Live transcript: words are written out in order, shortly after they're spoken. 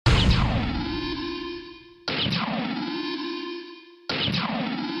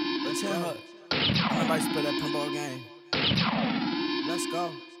hood. Nobody spit that pinball game. Let's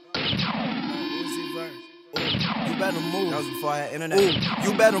go. Uzi Vert. Ooh, you better move. That was before I had internet. Ooh,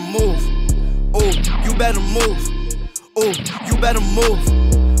 you better move. Ooh, you better move. Ooh, you better move.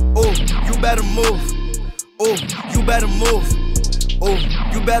 Ooh, you better move. Ooh, you better move. Ooh,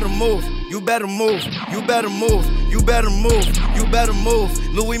 you better move. You better move. You better move. You better move. You better move.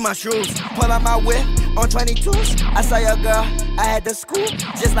 Louis my shoes. Pull out my whip on 22s. I saw your girl. I had to scoop.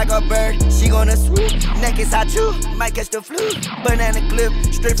 Just like a bird. She gonna swoop. Neck is hot too. Might catch the flu. Banana clip.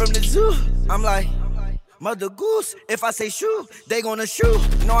 Straight from the zoo. I'm like, Mother Goose. If I say shoe, they gonna shoot.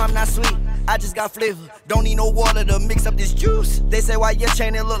 No, I'm not sweet. I just got flavor. Don't need no water to mix up this juice. They say why your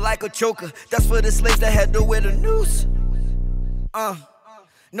chain it look like a choker. That's for the slaves that had to wear the noose.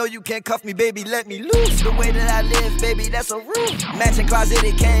 No, you can't cuff me, baby, let me loose. The way that I live, baby, that's a roof. Matching closet,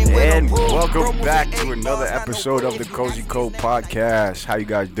 it came with and a pool. welcome back to another episode of the Cozy Code Podcast. How you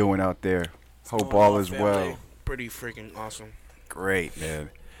guys doing out there? Hope all is well. Pretty freaking awesome. Great, man.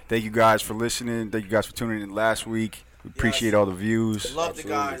 Thank you guys for listening. Thank you guys for tuning in last week. We appreciate all the views. Love the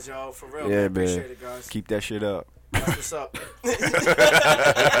guys, yo, for real. Yeah, man. Appreciate it, guys. Keep that shit up. That's what's up.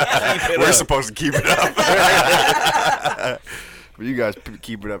 We're supposed to keep it up. But you guys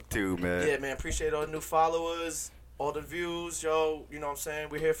keep it up too, man. Yeah, man. Appreciate all the new followers, all the views, yo. You know what I'm saying?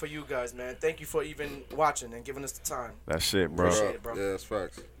 We're here for you guys, man. Thank you for even watching and giving us the time. That's it, bro. Appreciate it, bro. Yeah, that's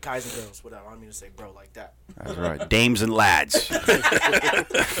facts. Guys and girls, whatever. I don't mean to say bro like that. That's right. Dames and lads.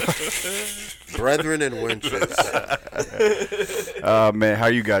 Brethren and wenches. Man, how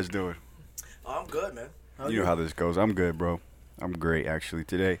you guys doing? Oh, I'm good, man. You know how this goes. I'm good, bro. I'm great, actually.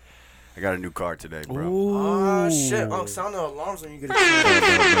 Today, I got a new car today, bro. Oh, shit. Sound the alarms when you get a Yep.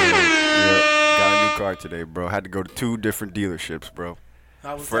 Got a new car today, bro. Had to go to 2 different dealerships, bro.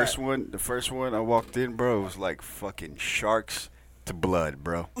 How was The first one I walked in, bro, it was like fucking sharks to blood,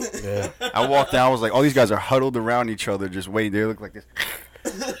 bro. Yeah. I walked down, I was like, all these guys are huddled around each other just waiting. They look like this.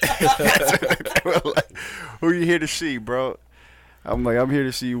 Like, who are you here to see, bro? I'm like, I'm here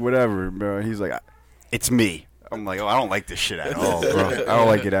to see whatever, bro. He's like, it's me. I'm like, oh, I don't like this shit at all, bro. I don't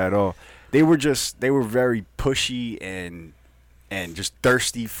like it at all. They were very pushy and just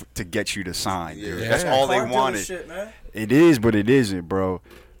thirsty to get you to sign, dude. Yeah. That's all they Car dealer wanted. shit, man. It is, but it isn't, bro.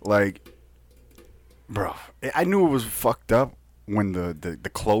 Like, bro, I knew it was fucked up when the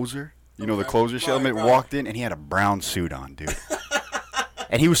closer, the closer salesman walked in and he had a brown suit on, dude.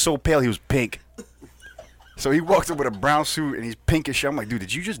 And he was so pale, he was pink. So he walks in with a brown suit and he's pinkish. I'm like, dude,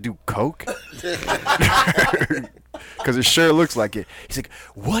 did you just do coke? Because it sure looks like it. He's like,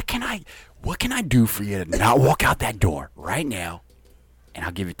 what can I do for you to not walk out that door right now? And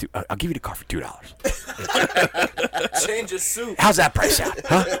I'll give you the car for $2. Change your suit. How's that price out?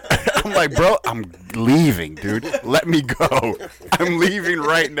 Huh? I'm like, bro, I'm leaving, dude. Let me go. I'm leaving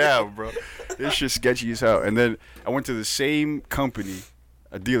right now, bro. This shit's sketchy as hell. And then I went to the same company,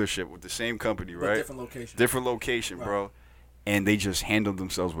 a dealership with the same company, right? Different location, right. Bro. And they just handled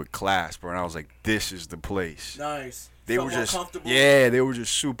themselves with class, bro. And I was like, this is the place. Nice. They were just, they were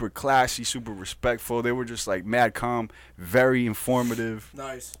just super classy, super respectful. They were just like mad calm, very informative.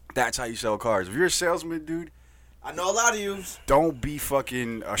 Nice. That's how you sell cars. If you're a salesman, dude, I know a lot of you. don't be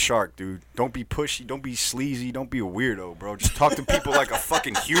fucking a shark, dude. Don't be pushy. Don't be sleazy. Don't be a weirdo, bro. Just talk to people like a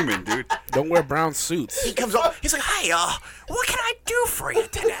fucking human, dude. Don't wear brown suits. He comes up. He's like, "Hey, what can I do for you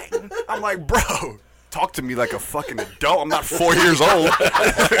today?" I'm like, "Bro, talk to me like a fucking adult. I'm not 4 years old."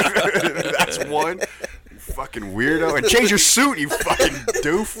 That's one. You fucking weirdo. And change your suit, you fucking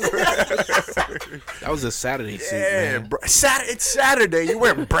doof. That was a Saturday suit, Yeah, man. bro. It's Saturday. You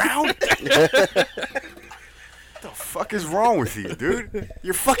wearing brown? What the fuck is wrong with you, dude?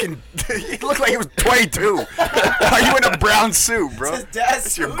 You're fucking. You look like he was 22. Why are you in a brown suit, bro? It's his dad's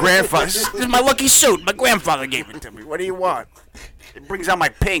It's your suit. grandfather. This is my lucky suit. My grandfather gave it to me. What do you want? It brings out my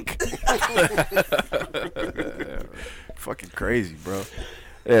pink. Fucking crazy, bro.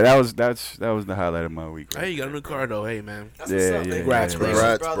 Yeah, that was the highlight of my week. Right? Hey, you got a new car, though. Hey, man. That's what's up, man. Congrats, bro.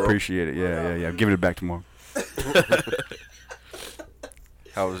 Congrats, bro. Appreciate it. Yeah. I'm giving it back tomorrow.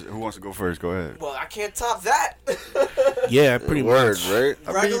 Who wants to go first? Go ahead. Well, I can't top that. Yeah, pretty Words, much. right?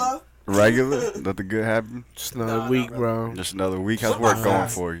 Regular? Regular? Nothing good happened? Just another week, bro. Just another week. How's work going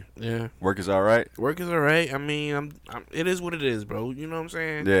for you? Yeah. Work is all right? Work is all right. I mean, it is what it is, bro. You know what I'm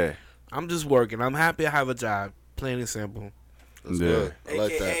saying? Yeah. I'm just working. I'm happy I have a job. Plain and simple. That's Yeah. good. I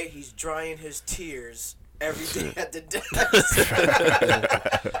like AKA, that. he's drying his tears every day at the desk.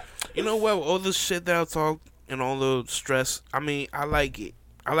 You know what? All the shit that I talk and all the stress, I mean, I like it.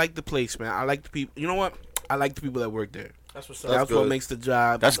 I like the place, man. I like the people. You know what? I like the people that work there. That's what's up. That's good. what makes the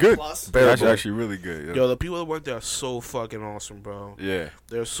job. That's good. plus. That's Bearable. actually really good. Yo, the people that work there are so fucking awesome, bro. Yeah.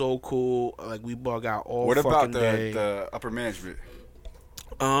 They're so cool. Like we bug out all What fucking about day. the upper management?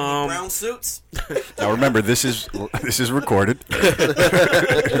 Brown suits. Now remember, this is recorded.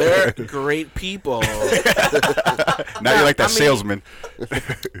 They're great people. Now you're like that I mean- salesman.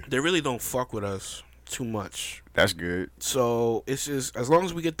 They really don't fuck with us too much. That's good. So it's just as long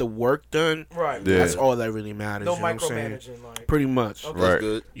as we get the work done, Right. Yeah. that's all that really matters. No you know what I'm saying? micromanaging. Like. Pretty much. Okay. Right. That's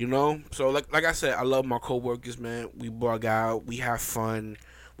good. You know? So like I said, I love my coworkers, man. We bug out, we have fun,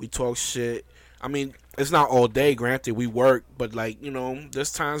 we talk shit. I mean, it's not all day, granted, we work, but like, you know,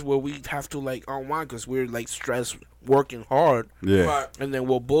 there's times where we have to like unwind because we're like stressed working hard, Yeah. Right. and then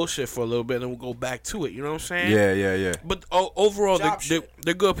we'll bullshit for a little bit and then we'll go back to it, you know what I'm saying? Yeah. But overall, Job they're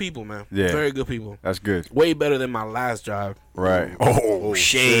shit. good people, man. Yeah. Very good people. That's good. Way better than my last job. Right. Oh,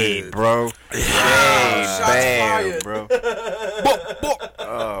 shade, shit. bro. Shade, Shots bam, fired. bro.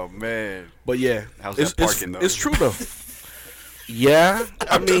 Oh man. But yeah, How's that parking, though? it's true though. Yeah,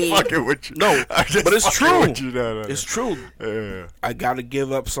 I I'm just mean, fucking with you. no, I'm just but it's fucking true. with you. No. It's true. Yeah. I gotta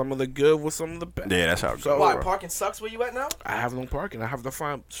give up some of the good with some of the bad. Yeah, that's how it So- goes. Why bro. parking sucks where you at now? I have no parking. I have to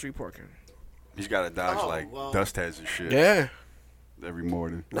find street parking. He's got to dodge Oh, like well. dust heads and shit Yeah, every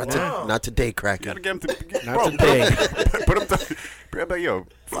morning. Not Wow. not today, You Kraken. gotta get him to get, not bro, today. Put him to. Bro, like, yo,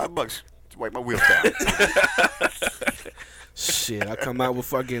 $5 to wipe my wheels down. Shit, I come out with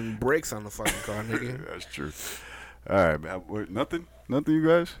fucking brakes on the fucking car, nigga. That's true. All right, man. Nothing, you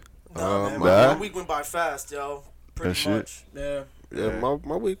guys. Nah, man, nah. my week went by fast, yo. Pretty That much. Yeah. Yeah, my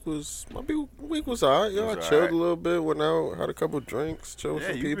week was alright. Yo, I It was chilled alright. a little bit, went out, had a couple drinks, chilled with Yeah,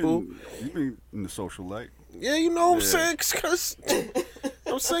 some you've people. been in the social light. Yeah, you know what I'm Yeah. saying? Cause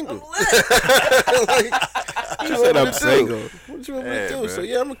I'm single. I'm lit. What you said want me I'm to do? single. What you want me Yeah, to do? man. So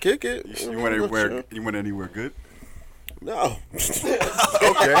yeah, I'm gonna kick it. You went anywhere? You went anywhere good? No.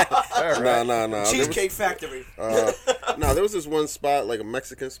 Okay. No. Cheesecake Factory. No, there was this one spot, like a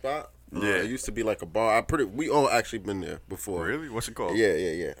Mexican spot. Yeah. It used to be like a bar. We all actually been there before. Really? What's it called?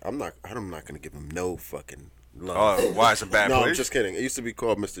 Yeah. I'm not gonna give him no fucking love. Oh, why? It's a bad No, place. I'm just kidding. It used to be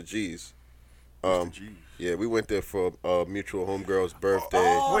called Mr. G's. Gee. Yeah, we went there for a mutual homegirl's birthday.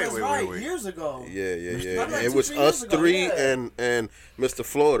 Oh, Wait, that's wait, right. wait. Years ago. Yeah. Like It was 2-3 us years ago, three yeah. and Mr.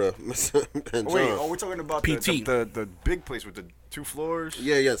 Florida, and John. Wait, we're talking about the, PT. the big place with the 2 floors?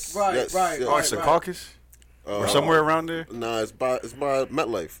 Yeah, yes. Right, yes, right, yes. Oh, it's a caucus? or somewhere around there? Nah, it's by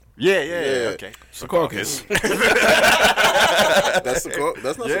MetLife. Yeah. Yeah. Okay. Caucus. That's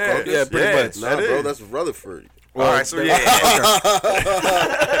that's not Yeah, Secaucus. yeah, pretty much. Nah, That bro, is. that's Rutherford. All right, so yeah.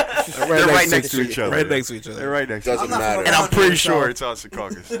 They're right next to each other. Right next to each other. They're right next to each Doesn't other. matter. And I'm pretty Around sure here, it's on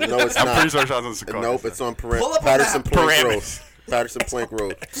Secaucus. No, it's I'm not. pretty sure it's on Secaucus. Nope, it's on Pull up a Patterson map. Plank Road. Paramus. Patterson Plank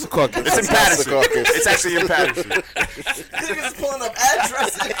Road. Caucus. It's in Patterson. Secaucus. It's actually in Patterson. Niggas pulling up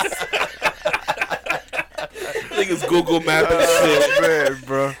addresses. Niggas Google mapping and shit. Oh, man,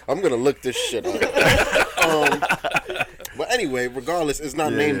 bro. I'm gonna look this shit up. But anyway, regardless, it's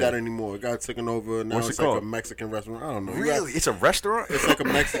not Yeah, named yeah. that anymore. It got taken over. Now What's it's it like a called? Mexican restaurant. I don't know. Really? It's a restaurant? It's like a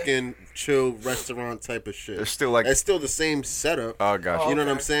Mexican chill restaurant type of shit. It's still like- it's still the same setup. Oh, gosh. You know what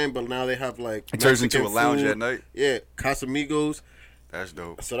I'm okay. saying? But now they have like It turns into Mexican a lounge food. at night? Yeah, Casamigos. That's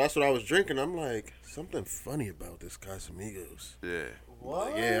dope. So that's what I was drinking. I'm like, something funny about this Casamigos. Yeah.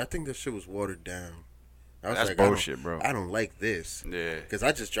 What? Yeah, I think this shit was watered down. I was That's like, bullshit, bro. I don't like this. Yeah. Because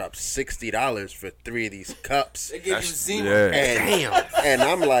I just dropped $60 for 3 of these cups. They gave you That's, Zima. yeah. And, and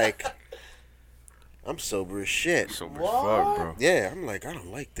I'm like, I'm sober as shit. Sober as What? fuck, bro. Yeah, I'm like, I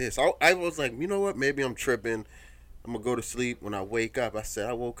don't like this. I was like, you know what? Maybe I'm tripping. I'm going to go to sleep. When I wake up,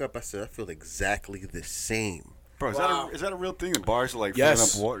 I woke up, I feel exactly the same. Bro, Wow. is that a real thing? The bars are like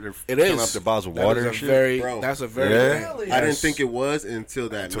Yes. filling up water. It filling is. up the bottles of That water is and a shit. very, Bro. that's a very. Yeah. Really? I didn't Yes. think it was until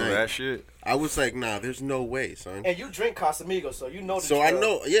that Until night. that shit. I was like, nah, there's no way, son. And you drink Casamigos, so you know the So I drill.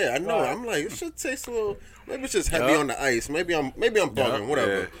 know, yeah, I know. Right. I'm like, it should taste a little. Maybe it's just heavy on the ice. Maybe I'm bugging.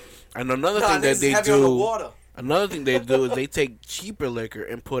 Whatever. Yeah. And another Nah, thing that niggas they heavy on the do, water. another thing they do is they take cheaper liquor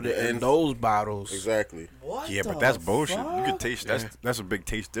and put it in And- those bottles. Exactly. What Yeah, the but that's bullshit. fuck? You can taste that's a big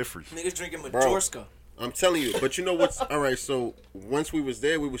taste difference. Niggas drinking Bro. Majorska. I'm telling you. But you know what's all right? So once we was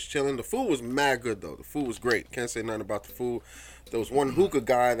there, we was chilling. The food was mad good though. The food was great. Can't say nothing about the food. There was one hookah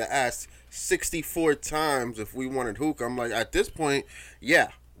guy that asked 64 times if we wanted hookah. I'm like, at this point, yeah.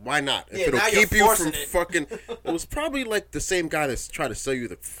 Why not? If Yeah, it'll now you're keep you from forcing it. fucking. It was probably like the same guy that's trying to sell you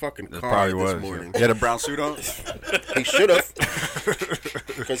the fucking That car probably this was. morning. Yeah. You had a brown suit on? He should have.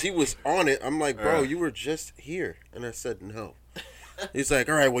 Because he was on it. I'm like, bro, you were just here. And I said no. He's like,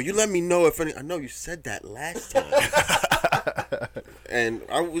 all right, well, you let me know if any. I know you said that last time. And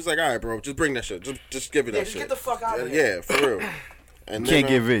I was like, all right, bro, just bring that shit. Just give it that just shit. get the fuck out of here. Yeah, for real. And Can't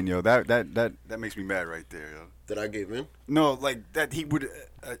give in, yo. That makes me mad right there, yo. Did I give in? No, like that he would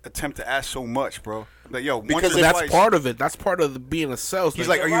attempt to ask so much, bro. Like, yo, Because once or That's twice- part of it. That's part of being a salesman. He's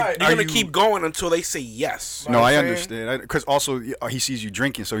like, are you? Right. You're are gonna you- keep going until they say yes. No, You know I what I'm understand. Because also he sees you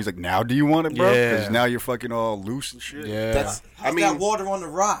drinking, so he's like, now do you want it, bro? Because Yeah. now you're fucking all loose and shit. saying? Yeah. That's. I How's mean, that water on the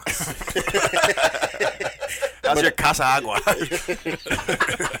rocks? How's your casa agua?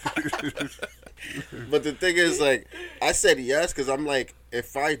 but the thing is, like, I said yes because I'm like,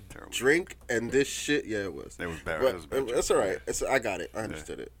 if I drink and this shit, yeah, it was. It was bad. But It was bad. it's all right. I got it. I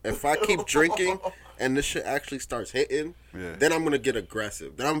understood it. If I keep drinking and this shit actually starts hitting, Yeah. then I'm gonna get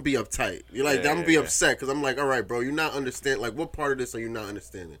aggressive. Then I'm gonna be uptight. You're like, Yeah, I'm gonna be yeah. upset because I'm like, all right, bro, you're not understanding. Like, what part of this are you not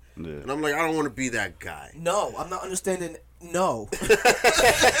understanding? Yeah. And I'm like, I don't want to be that guy. No, I'm not understanding. No.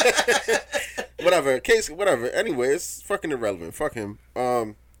 Whatever. Anyway, it's fucking irrelevant. Fuck him.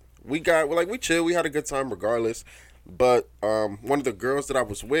 We chill. We had a good time regardless. But one of the girls that I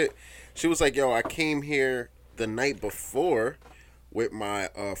was with, she was like, yo, I came here the night before with my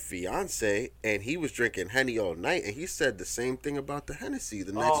fiance, and he was drinking Henny all night, and he said the same thing about the Hennessy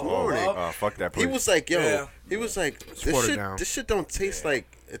the next morning. Oh, fuck that place. He was like, yo, Yeah. he was like, watered down. this shit don't taste like,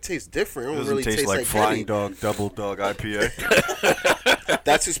 it tastes different. It It don't doesn't really taste like Flying Henny. Dog Double Dog IPA.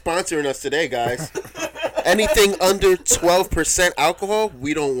 That's who's sponsoring us today, guys. Anything under 12% alcohol,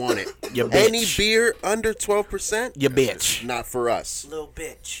 we don't want it. You Any bitch. beer under 12%, You bitch. not for us. Little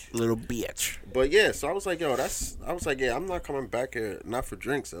bitch. Little bitch. But yeah, so I was like, yo, yeah, I'm not coming back here, not for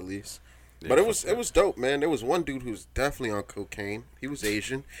drinks at least. But it was dope, man. There was one dude who's definitely on cocaine. He was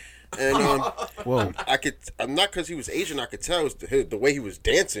Asian, and Whoa. I'm not because he was Asian. I could tell it was the way he was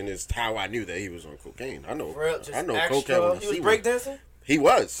dancing is how I knew that he was on cocaine. I know, For real, just I know extra. cocaine when I He was see one. breakdancing? He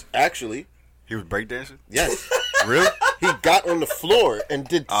was actually, He was breakdancing? yes. Really? He got on the floor and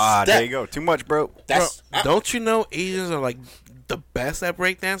did Ah, step. there you go. Too much, bro. That's Bro, don't you know Asians are like the best at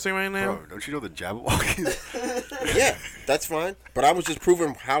breakdancing right now? Bro, don't you know the Jabberwocky? yeah, that's fine. But I was just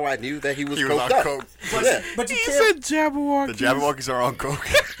proving how I knew that he was He was coked on up. coke. Yeah. But you He can't. said Jabberwocky. The Jabberwockies are on coke.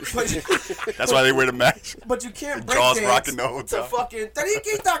 But you, That's why they wear the mask. but you can't break Jaws dance rocking the whole To time. fucking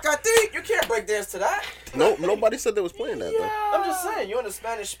Tariki-Takati. You can't break dance to that. No, nobody said they was playing that though. I'm just saying, you're in a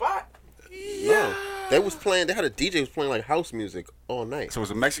Spanish spot. No, they was playing. They had a DJ who was playing like house music all night. So it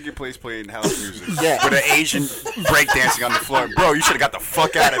was a Mexican place playing house music. Yeah. With an Asian breakdancing on the floor. Bro, you should have got the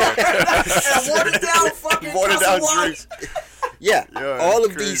fuck out of there. and watered down fucking Watered down glass of wine. drinks. Yeah, Yeah, all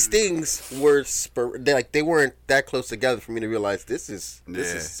it's of these things were they weren't that close together for me to realize this is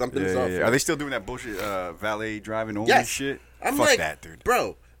something's off. Are they still doing that bullshit valet driving only Yes. shit? I'm Fuck like, that, dude.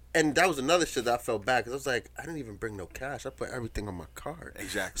 bro. And that was another shit that I felt bad because I was like, I didn't even bring no cash. I put everything on my card.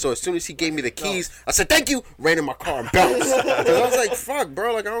 Exactly. So as soon as he gave me the keys, I said thank you. Ran in my car and bounced. 'Cause I was like, fuck,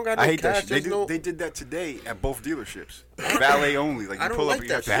 bro. Like I don't got no I hate cash. that shit. There's They did that today at both dealerships. Valet only. Like I you don't pull like up and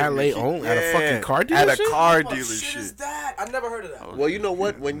you that have to shit. give them Valet the key. only? At a fucking car At a dealership? car What shit is dealership. that? I've never heard of that. Well, you know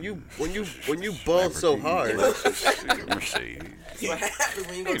what? When you ball so hard, Mercedes. What happens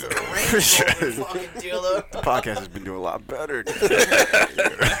when you go to the Range Rover fucking dealer? The podcast has been doing a lot better.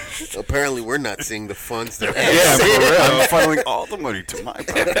 apparently we're not seeing the funds that. Yeah, for real. I'm funneling all the money to my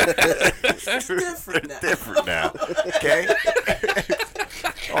pocket. It's different now. Different now. Okay?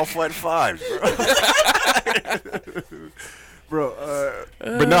 All flight fives, bro.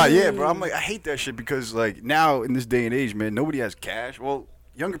 But nah, yeah, bro. I'm like, I hate that shit because, like, now in this day and age, man, nobody has cash. Well,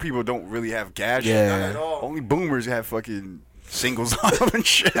 younger people don't really have cash. Yeah. Not at all. Only boomers have fucking singles on them and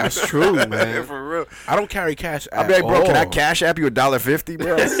shit. That's true, man. For real. I don't carry cash at I'll be like, bro, can I all. cash app you $1.50,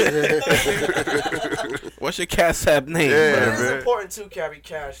 bro? What's your cash app name? Yeah, bro? It's man. important to carry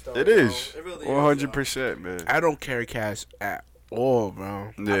cash, though. It you know? is. It really 100%, man. I don't carry cash at all, bro.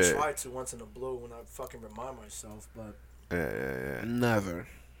 I Yeah. try to once in a blue when I fucking remind myself, but Yeah. Never.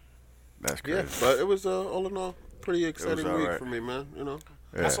 That's Yeah, crazy. but it was all in all pretty exciting week alright. for me, man. You know,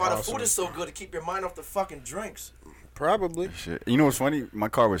 that's why the Awesome. food is so good to keep your mind off the fucking drinks. probably. Shit. You know what's funny? My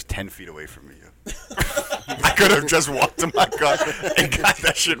car was 10 feet away from me. Yo. I could have just walked to my car and got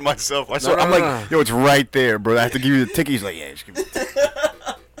that shit myself. I'm like, yo, it's right there, bro. I have to give you the ticket. He's like, yeah, just give me the ticket.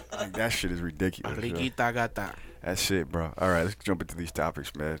 Like, that shit is ridiculous. yo. Riquita gata. That's it, bro. All right, let's jump into these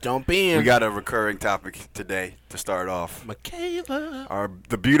topics, man. Jump in. We got a recurring topic today to start off. Michaela.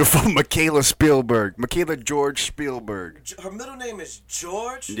 The beautiful Michaela Spielberg. Michaela George Spielberg. Her middle name is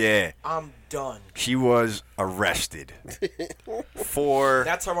George. Yeah. I'm done. She was arrested for...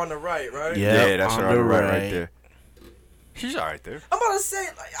 That's her on the right, right? Yeah, that's on her on the the right right. there. She's all right there. I'm about to say,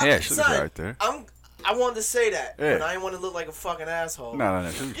 like, Yeah, she looks son, right there. I'm I wanted to say that, Yeah. but I didn't want to look like a fucking asshole. No.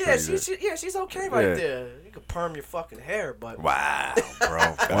 Yeah, she's okay right Yeah. there. You could perm your fucking hair, but Wow,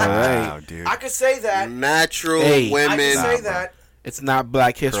 bro. Wow, dude. I could say that. Natural Hey. I women. can say Nah, bro. that. It's not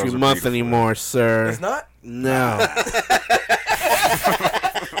Black History Girls are Month beautiful. anymore, sir. It's not. No. That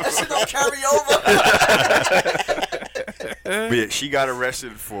shit don't carry over. But yeah, she got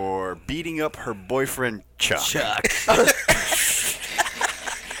arrested for beating up her boyfriend Chuck. She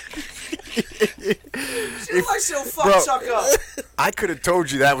looks like she'll fuck Bro. Chuck up. I could have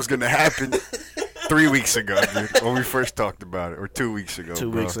told you that was gonna happen 3 weeks ago, dude, when we first talked about it, or 2 weeks ago.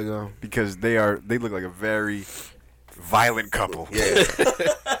 2 bro. weeks ago. Because they look like a very violent couple. Yeah.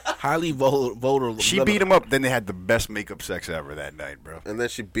 Highly vulnerable. She beat him up, then they had the best makeup sex ever that night, bro. And then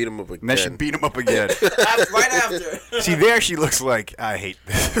she beat him up again. And then she beat him up again. Right after. See, there she looks like, I hate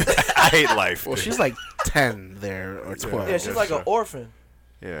this. I hate life. Well, she's like 10 there or 12. Yeah, she's like an orphan.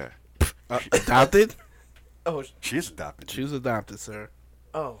 Yeah. Adopted? Oh, She is adopted. She was adopted, sir.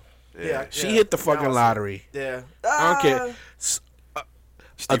 oh. Yeah. Yeah. She yeah. hit the Now fucking I see. lottery. Yeah. I don't care. Steven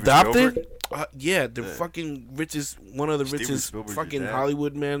Adopted? Spielberg? Yeah, the fucking richest, one of the Steven richest Spielberg's fucking your dad.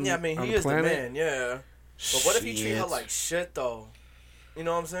 Hollywood men Yeah, I mean, on he the is the planet. man, yeah. But what if he treat her Shit. like shit, though? You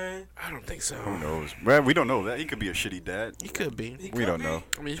know what I'm saying? I don't think so. Who knows? Well, we don't know that. He could be a shitty dad. He could be. He We could don't be. know.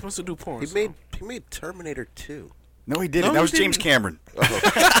 I mean, he's supposed to do porn. He so. made Terminator 2. No, he didn't. No, that he was James didn't. Cameron.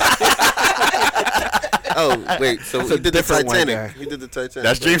 Oh, wait. So That's he a did the different one, Titanic. guy. He did the Titanic.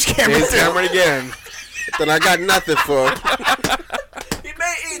 That's James Cameron. James Cameron again. Then I got nothing for him. He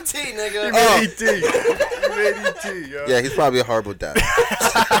made E.T., nigga. Oh. E.T. He made E.T., yo. Yeah, he's probably a horrible dad.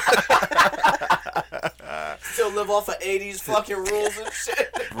 Still live off of 80s fucking rules and shit.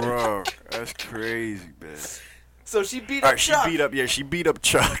 Bro, that's crazy, man. So she beat All up right, she Chuck. beat up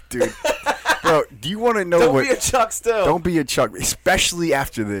Chuck, dude. Bro, do you want to know Don't what? be a Chuck still. Don't be a Chuck, especially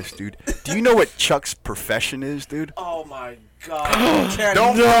after this, dude. Do you know what Chuck's profession is, dude? Oh my god. Mechanic.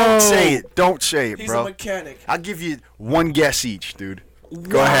 Don't say it. Don't say it, He's bro. a mechanic. I'll give you one guess each, dude.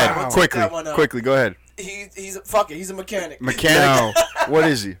 Go Wow. ahead, I'll take quickly, that one out. quickly. Go ahead. He's a fuck it. He's a mechanic. Mechanic. What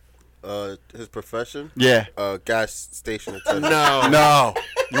is he? His profession? Yeah. Gas station attendant. No. No.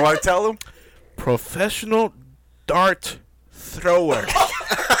 You want to tell him? Professional dart thrower.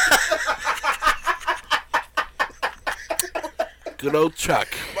 Good old Chuck.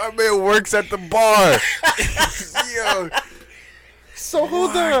 My man works at the bar. Yo. So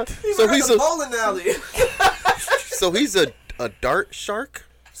hold on. So He's he's a a bowling alley. a dart shark.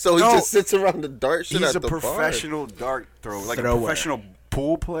 So he No. just sits around the dart shit He's at a the professional dart thrower, like a Thrower. professional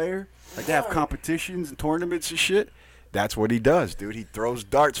pool player. Like they have competitions and tournaments and shit. That's what he does, dude. He throws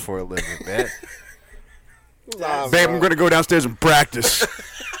darts for a living, man. Babe, I'm gonna go downstairs and practice.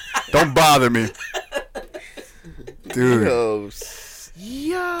 Don't bother me, dude. Yo,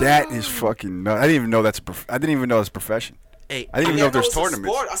 That is fucking nuts. I didn't even know that's I didn't even know it's a profession. Hey, I didn't even know if there's it's a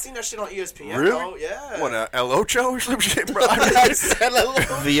tournaments. sport. I seen that shit on ESPN. Really? Though. Yeah. What, El Ocho or some shit, bro?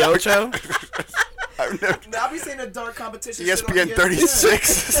 the Ocho? I've never, Now I be seeing a dart competition. shit on ESPN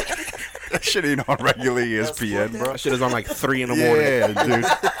 36. That shit ain't on regular ESPN, sport bro. That shit is on like 3 in the morning. Yeah, dude.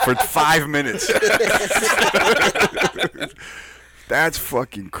 For 5 minutes. That's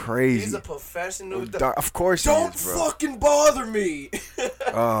fucking crazy. He's a professional. Of course Don't he is, bro. fucking bother me.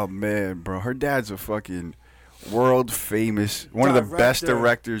 Oh, man, bro. Her dad's a fucking world famous, one of the best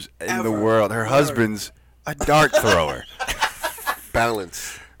directors in the ever. world. Her Word. husband's a dart thrower.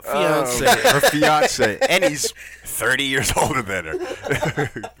 balance. Fiance. Her fiance. And he's 30 years older than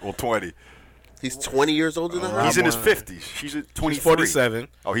her. Well, 20. He's 20 years older than her. He's in his 50s. She's at 23. He's 47.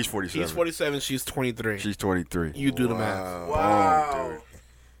 Oh, he's 47. He's 47. She's 23. She's 23. You do the math. Wow.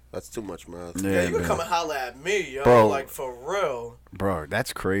 That's too much math. Yeah, Yeah, you can man. come and holler at me, yo. Bro. Like, for real. Bro,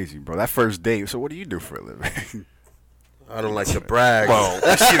 that's crazy, bro. That first date. So, what do you do for a living? I don't like to brag. Well, you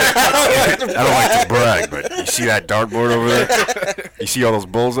see that, I don't like to brag, but you see that dartboard over there? You see all those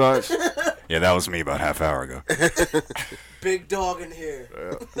bullseyes? Yeah, that was me about half hour ago. Big dog in here.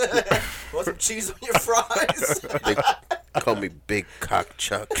 Want some cheese on your fries? They call me Big Cock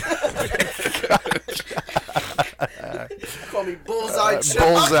Chuck. Call me Bullseye Chuck.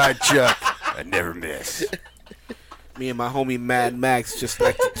 Bullseye Chuck. I never miss. Me and my homie Mad Max just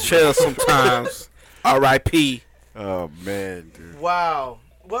like to chill sometimes. R.I.P. Oh, man, dude. Wow.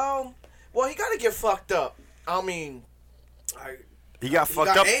 Well, he got to get fucked up. I mean, He got fucked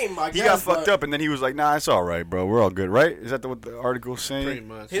got up. aim, I He guess, got fucked but- up, and then he was like, "Nah, it's all right, bro. We're all good, right?" Is that what the article's saying? Pretty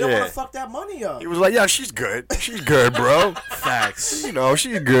much. He don't Yeah. want to fuck that money up. He was like, "Yeah, she's good. She's good, bro. Facts. You know,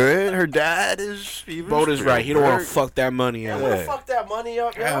 she's good. Her dad is." Boat is right. He don't want to fuck. fuck that money I out. want to Yeah. fuck that money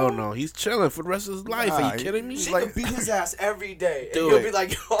up, yo. Hell no. He's chilling for the rest of his life. Are Nah, you kidding me? She Like- could beat his ass every day, and Do he'll it. be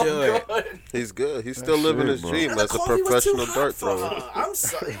like, "Yo, Do I'm it. good." He's good. He's still That's living it, his bro. dream And the as a coffee was too professional hot dart for thrower. her. I'm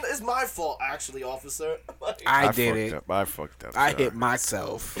sorry. It's my fault, actually, officer. Like, I did fucked it. Up. I fucked up. I sorry. hit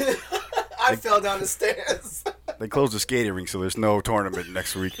myself. I fell down the stairs. They closed the skating rink, so there's no tournament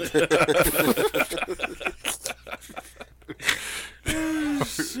next week.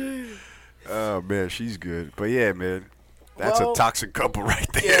 Oh man, she's good. But yeah, man, that's Well, a toxic couple right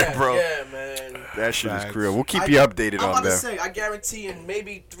there, Yeah, bro. yeah, man. That shit Facts. is real. We'll keep you updated I'm on about to that. say, I guarantee in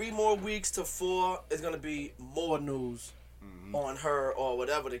maybe 3 more weeks to 4 is gonna be more news Mm-hmm. on her or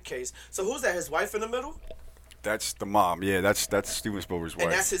whatever the case. So who's that? His wife in the middle? That's the mom. Yeah, that's Steven Spielberg's wife.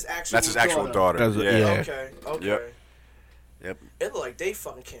 And that's his actual. That's his actual daughter. That's it, yeah. yeah. Okay. Okay. Yep. Yep. It look like they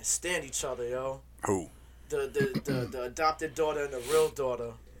fucking can't stand each other, yo. Who? The adopted daughter and the real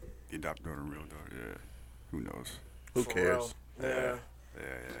daughter. The adopted daughter, real daughter. Yeah. Who knows? Who For cares? real. Yeah.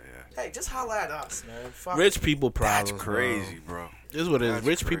 Yeah. Hey, just holla at us, man. Fuck. Rich people That's problems. crazy, bro. This is what it is. That's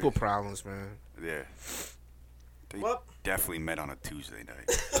Rich people crazy. problems, man. Yeah. They Well- definitely met on a Tuesday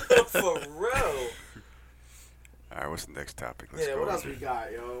night. For real. All right, what's the next topic? Let's Yeah. go. What else we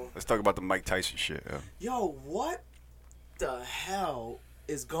got, yo? Let's talk about the Mike Tyson shit. Yo, what the hell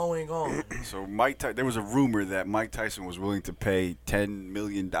is going on? So there was a rumor that Mike Tyson was willing to pay $10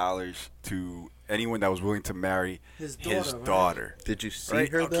 million to anyone that was willing to marry His his daughter, right? daughter. Did you see Right?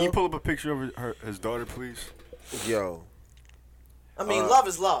 her Can you though? pull up a picture of his daughter, please? Yo, I mean, love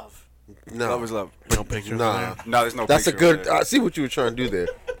is love. no, Love is love. No pictures. nah. No, there's no. That's a picture of good. that. I see what you were trying to do there,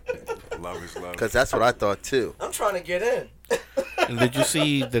 Love is love. because that's what I thought too. I'm trying to get in. And did you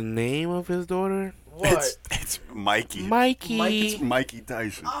see the name of his daughter? What? It's Mikey. Mikey. Mikey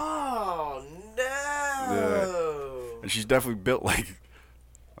Tyson. Oh no! And she's definitely built like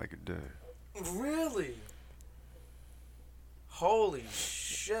a dad. Really? Holy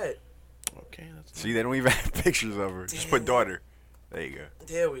shit! Okay, that's See, they don't even have pictures of her. Just put Damn. daughter. There you go.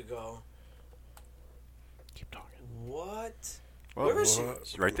 There we go. keep talking. What? Well, Where is she?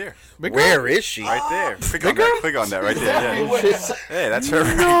 She's right there. Where is she? Right there. Click on that. Click on that right there. Yeah. Hey, that's her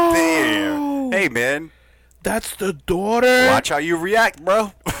right there. Hey, man. That's the daughter. Watch how you react, bro.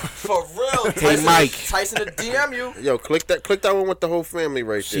 For real? Tyson, Mike. Tyson to DM you. Yo, click that one with the whole family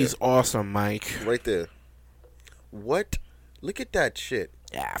right She's awesome, Mike. there. Right there. What? Look at that shit.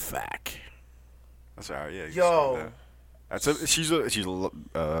 Yeah, fuck. That's all right. Yeah. you Yo. can say that. She's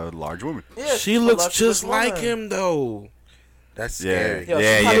a large woman. Yeah, She looks voluptuous just like woman. him, though. That's Yeah. scary. Yo,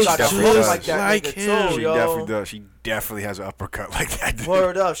 Yeah, she yeah, probably she got definitely dressed does. like that Like nigga him. too, She yo. definitely does. She definitely has an uppercut like that. Dude.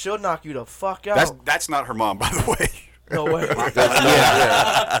 Word up, she'll knock you the fuck out. That's not her mom, by the way. No way.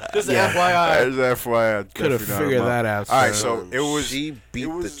 Yeah. Just an FYI. That's FYI. Could have Definitely not her figured mom. that out. All right, son. so it was. She beat it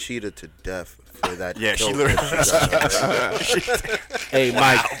was- the cheetah to death for that. Yeah, she dope. literally. Hey,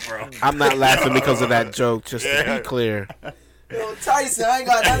 Mike, I'm not laughing because of that joke, just to be clear. Yo, Tyson, I ain't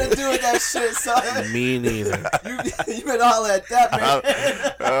got nothing to do with that shit, son. Me neither. You better holler at that, man.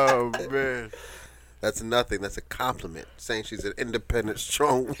 Oh man. That's nothing. That's a compliment. Saying she's an independent,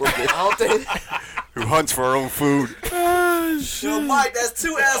 strong woman. I don't think. Who hunts for her own food? Yo, Mike, that's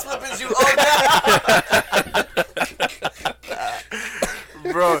 2 ass whippings you owe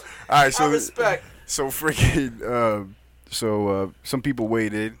now. Bro. All right, I respect. So freaking some people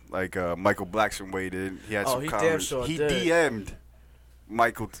weighed in, like Michael Blackson weighed in. He had Oh, some he damn comments. sure He did. DM'd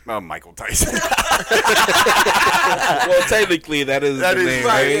Michael Tyson. Well, technically, that is That the is name,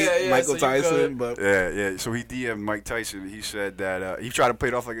 right, right? yeah, yeah, Michael so you Tyson, could- but Yeah. So he DM'd Mike Tyson. He said that he tried to play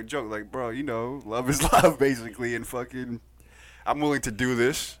it off like a joke, like, bro, you know, love is love, basically, and fucking, I'm willing to do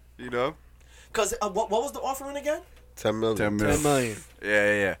this, you know. Because what was the offering again? 10 million. 10 million. 10 million.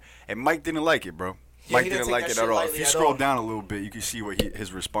 Yeah. And Mike didn't like it, bro. Yeah, Mike he didn't didn't like take it that at shit all. lightly If you at scroll all. down a little bit, you can see what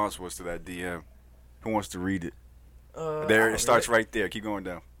his response was to that DM. Who wants to read it? There, I'll it starts read right there. Keep going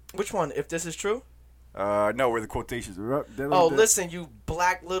down. Which one? If this is true? No, where the quotations are up. Oh, listen, you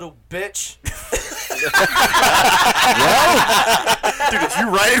black little bitch. Dude, did you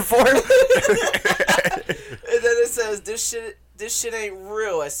write it for him? And then it says, this shit ain't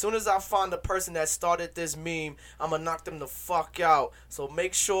real. As soon as I find the person that started this meme, I'ma knock them the fuck out. So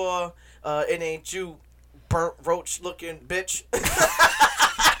make sure it ain't you, burnt roach looking bitch.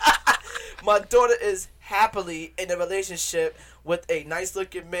 My daughter is happily in a relationship with a nice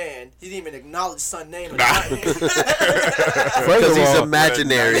looking man. He didn't even acknowledge son name or nothing. First Because of he's all,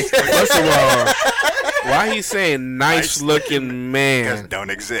 imaginary. first of all, Why he saying nice looking Because man? don't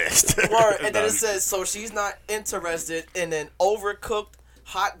exist. Word. And then it says, so she's not interested in an overcooked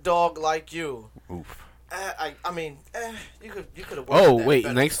hot dog like you. Oof. I mean, you could have. Oh wait,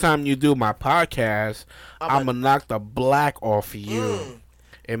 next time you do my podcast, I'm a- gonna knock the black off of you.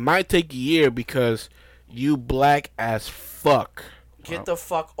 It might take a year because you black as fuck. Get the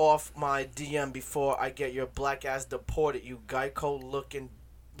fuck off my DM before I get your black ass deported, you Geico looking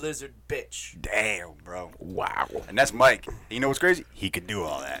lizard bitch. Damn, bro. Wow. And that's Mike. You know what's crazy? He could do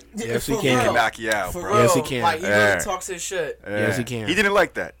all that. Yes, he For can. He real. can knock you out, For bro. real. Yes, he can. Like, he Yeah. really talks his shit. Yes, he can. He didn't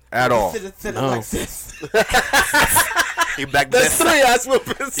like that at all. No. Like this. He back That's this. 3 ass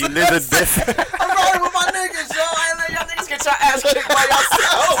whoopings. He lizard this. I'm riding with my niggas, yo. I ain't let y'all niggas get your ass kicked by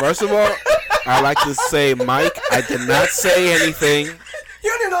yourself. First of all, I like to say, Mike, I did not say anything. You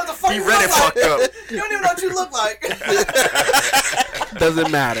don't even know what the fuck He you read look it like. fucked up. You don't even know what you look like.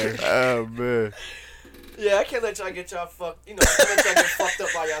 Doesn't matter. Oh man. Yeah, I can't let y'all get y'all fucked. You know, I can't let y'all get fucked up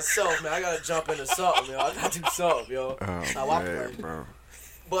by yourself, man. I gotta jump into something, yo. I gotta do something, yo. That's how I play. bro.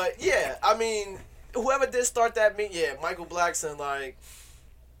 But yeah, I mean, whoever did start that meet, yeah, Michael Blackson, like,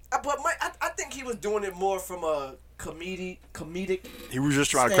 I think he was doing it more from a comedic. He was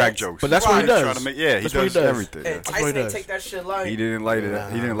just trying to Stance. crack jokes. But that's what he Right. does. Trying to make, yeah, he That's what he does does. everything. And yeah. what he Tyson didn't does. take that shit light. He didn't like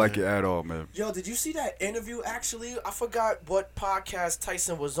it. He didn't like it at all, man. Yo, did you see that interview actually? I forgot what podcast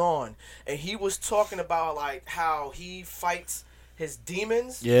Tyson was on. And he was talking about like how he fights his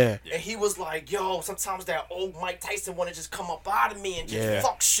demons. Yeah. And he was like, yo, sometimes that old Mike Tyson want to just come up out of me and just Yeah.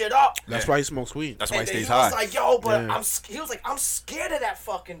 fuck shit up. That's why he smokes weed. That's why he And then stays he high. was like, yo, but Yeah. he was like, I'm scared of that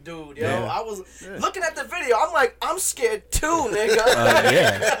fucking dude, yo. Yeah. I was looking at the video. I'm like, I'm scared too, nigga.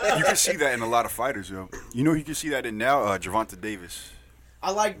 Yeah. You can see that in a lot of fighters, yo. You know, you can see that in now Gervonta Davis. I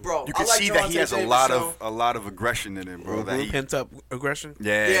like, bro. You I can like see that he Gervonta has a Davis, lot yo. of aggression in him, bro. That he, Pent up aggression.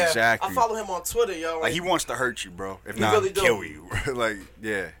 yeah, Yeah, exactly. I follow him on Twitter, yo. Like he wants to hurt you, bro. If He not, really do. kill you. Like,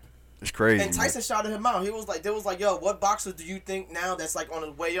 yeah, it's crazy. And Tyson shouted him out. He was like, they was like, yo, what boxer do you think now that's like on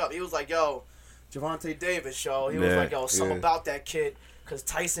his way up? He was like, yo, Gervonta Davis, yo. He was Yeah, like, yo, something yeah. about that kid, because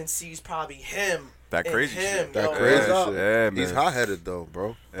Tyson sees probably him. That in crazy him, shit. That yo. crazy Yeah, shit. yeah, man. He's hot headed though,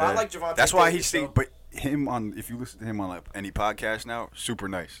 bro. But I like Gervonta That's why he Davis, stayed. though. But him on, if you listen to him on like any podcast now, super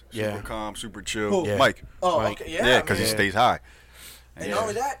nice, Yeah. super calm, super chill. Who? Yeah. Mike, Oh, Mike. okay, yeah, because he man. stays high. And not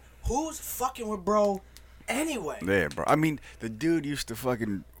only that, who's fucking with bro anyway? Yeah, bro. I mean, the dude used to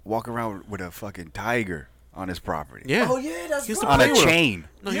fucking walk around with a fucking tiger on his property. Yeah. Oh yeah, that's He used to right. On play a with him. chain.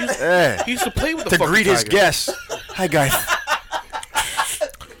 No, he used, Yeah. he used to play with the To fucking greet his tiger. guests. Hi, guys.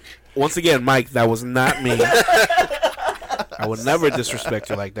 Once again, Mike, that was not me. I would never disrespect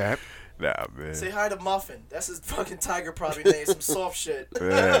you like that. Nah, man. Say hi to Muffin. That's his fucking tiger probably name. Some soft shit.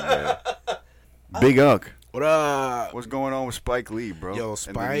 Yeah, man. Big Unk. What up? What's going on with Spike Lee, bro? Yo, And the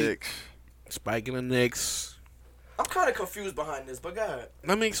Spike. Knicks. Spike and the Knicks. I'm kind of confused behind this, but go ahead.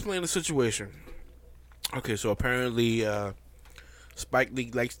 Let me explain the situation. Okay, so apparently Spike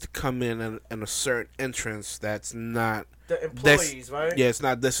Lee likes to come in a certain entrance that's not... The employees, right? Yeah, it's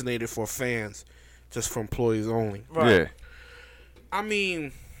not designated for fans, just for employees only. Right. Yeah. I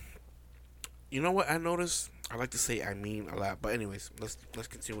mean, you know what I noticed? I like to say I mean a lot, but anyways, let's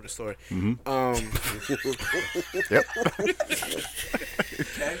continue with the story. Yep.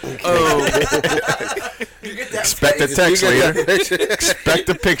 You get that Expect a face. text later. Expect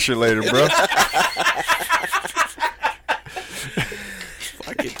a picture later, bro.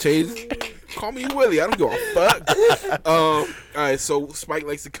 I get chased. Call me Willie. I don't give a fuck. All right, so Spike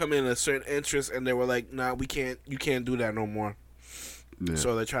likes to come in a certain entrance, and they were like, "Nah, we can't. You can't do that no more." Yeah.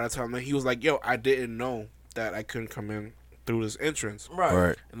 So they try to tell him. He was like, "Yo, I didn't know that I couldn't come in through this entrance." Right.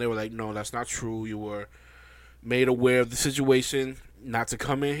 Right. And they were like, "No, that's not true. You were made aware of the situation, not to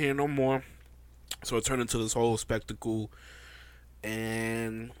come in here no more." So it turned into this whole spectacle,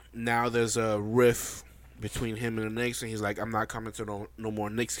 and now there's a rift between him and the Knicks, and he's like, "I'm not coming to no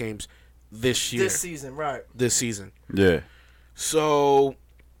more Knicks games this year, This season, right. this season." Yeah. So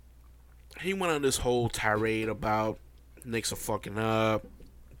he went on this whole tirade about Knicks are fucking up,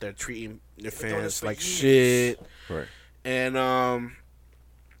 they're treating their They've been doing this fans for like years. shit. Right. And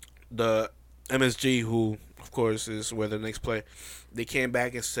the MSG, who of course is where the Knicks play, they came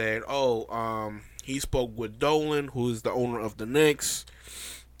back and said, he spoke with Dolan, who's the owner of the Knicks,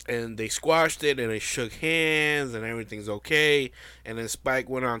 and they squashed it and they shook hands and everything's okay. And then Spike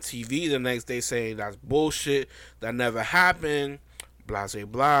went on TV the next day saying that's bullshit, that never happened, blah blah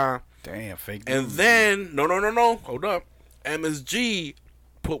blah. Damn, fake And news. then no, hold up. MSG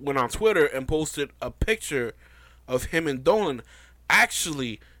went on Twitter and posted a picture of him and Dolan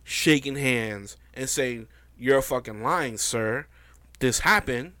actually shaking hands and saying, "You're fucking lying, sir. This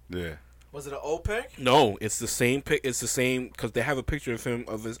happened." Yeah. Was it an old pic? No, it's the same pic. It's the same because they have a picture of him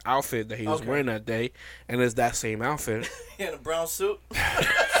of his outfit that he was Okay. wearing that day, and it's that same outfit. He in a brown suit.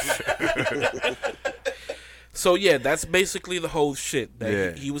 So yeah, that's basically the whole shit. That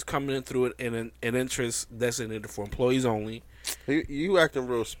Yeah. he was coming in through it in an interest designated for employees only. You acting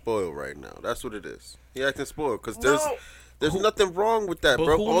real spoiled right now. That's what it is. He acting spoiled because No. there's nothing wrong with that, But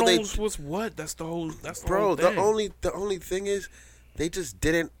bro. who All knows what's what? That's the whole. That's the bro, whole thing. the only thing is, they just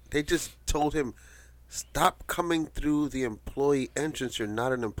didn't. They just told him, stop coming through the employee entrance. You're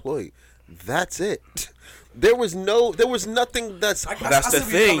not an employee. That's it. There was nothing that's. I That's see the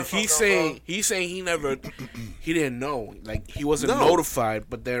where you're thing. coming from, He's though, saying bro. he's saying he never, he didn't know. Like he wasn't No. notified.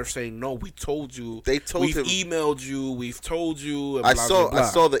 But they're saying no. We told you. They told we've him- emailed you. We've told you. And I blah, saw blah, blah. I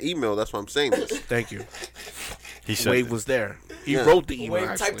saw the email. That's why I'm saying this. Thank you. He said Wave that. was there. He Yeah. wrote the email. Wade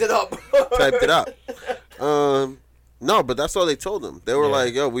actually. typed it up. Typed it out. No, but that's all they told him. They were Yeah.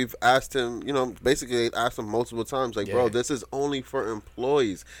 like, "Yo, we've asked him. You know, basically they asked him multiple times. Like, bro, Yeah. this is only for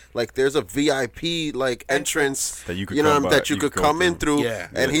employees. Like, there's a VIP like entrance That you could you know come by- that you you could could go come in through. through. Yeah.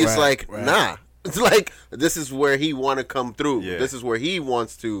 And Yeah. he's Right, like, right. nah. It's like this is where he want to come through. Yeah. This is where he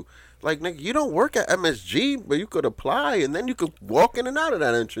wants to. Like, nigga, you don't work at MSG, but you could apply, and then you could walk in and out of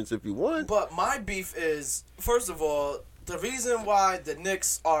that entrance if you want. But my beef is, first of all, the reason why the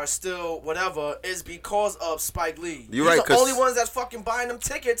Knicks are still whatever is because of Spike Lee. You're He's right, the 'cause- only ones that's fucking buying them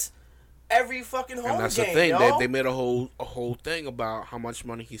tickets every fucking home And that's game, the thing. yo. They made a whole thing about how much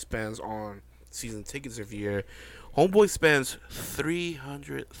money he spends on season tickets every year. Homeboy spends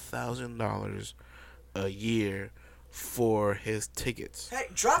 $300,000 a year for his tickets. Hey,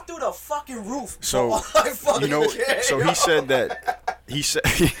 drop through the fucking roof. So, bro. I fucking you know, can't, so yo. he said that he said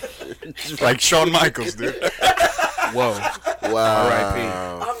like Shawn Michaels, dude. Whoa. Wow. R.I.P.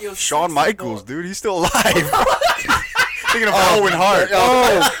 I'm your Shawn sexy Michaels, boy. dude. He's still alive. Thinking of Owen Hart.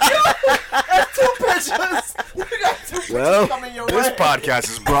 Two pictures. You got two pictures Well, coming your this way. podcast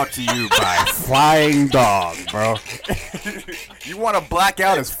is brought to you by Flying Dog, bro. You want to black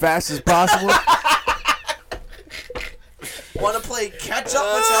out as fast as possible? Want to play catch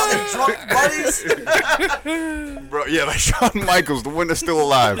up with y'all drunk buddies? Bro, yeah, like Shawn Michaels, the one that's still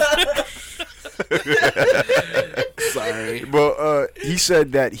alive. Sorry. Well, he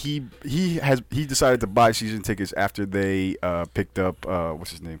said that he decided to buy season tickets after they picked up what's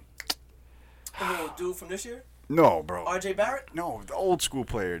his name? Oh, dude from this year? No, bro. RJ Barrett? No, the old school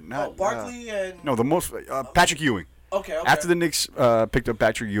player. Not Oh, Barkley and... no, the most Patrick Ewing. Okay. After the Knicks picked up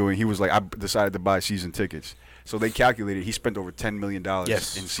Patrick Ewing, he was like, I decided to buy season tickets. So they calculated he spent over $10 million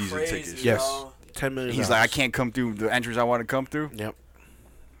Yes. in season Crazy, tickets. Yes. yo. $10 million. He's like, I can't come through the entrance I want to come through. Yep.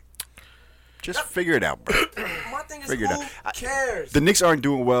 Just figure it out, bro. My thing is, Figure it who out. cares? The Knicks aren't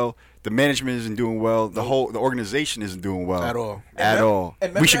doing well. The management isn't doing well. The organization isn't doing well At all. At all.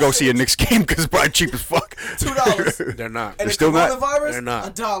 and We should remember go that see a shit- Knicks game because it's probably cheap as fuck. $2. They're not. And They're the still not- coronavirus? they're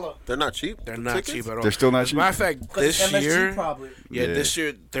not. $1. They're not cheap. They're the not tickets? cheap at all. They're still not As a matter of cheap? fact, 'Cause this MSG year, probably. yeah, Yeah. this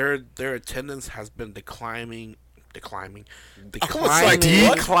year their attendance has been declining. Climbing. Climbing.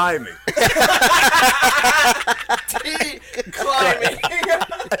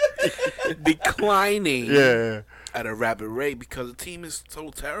 declining Yeah. at a rapid rate because the team is so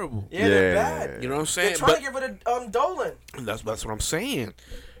terrible. Yeah, they're Yeah. bad. You know what I'm They're saying? trying But to get rid of Dolan. that's what I'm saying.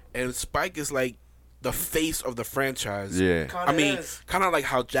 And Spike is like the face of the franchise. Yeah. Kinda I mean, is. kind of like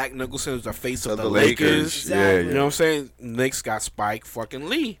how Jack Nicholson is the face of the Lakers. Lakers. Exactly. You know what I'm saying? Knicks got Spike fucking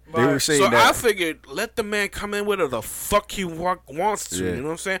Lee. They were Right. saying So that I figured, let the man come in whatever the fuck he wants to. Yeah. You know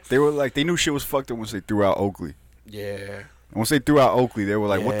what I'm saying? they were like they knew shit was fucked up once they threw out Oakley. Yeah. And once they threw out Oakley, they were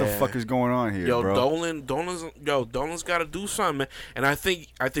like, "What the Yeah. fuck is going on here, Yo, bro?" Dolan's got to do something, man. And I think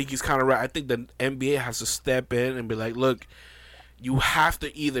he's kind of right. I think the NBA has to step in and be like, look, you have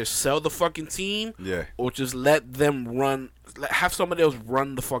to either sell the fucking team, Yeah. or just let them run. Have somebody else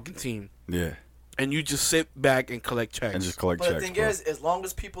run the fucking team, Yeah. and you just sit back and collect checks. And just collect But checks. the thing bro. is, as long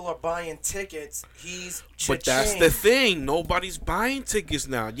as people are buying tickets, he's But that's the thing. Nobody's buying tickets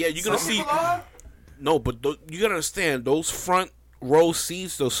now. Yeah, you're gonna Some see. people are. No, but you gotta understand those front row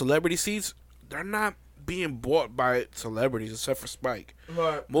seats, those celebrity seats, they're not being bought by celebrities except for Spike.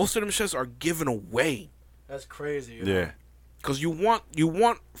 Right. Most of them shits are given away That's crazy. yo. Yeah. because you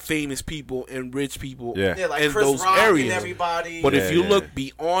want famous people and rich people. Yeah. Yeah, like in Chris those Rock and areas. everybody. But Yeah, if you yeah. look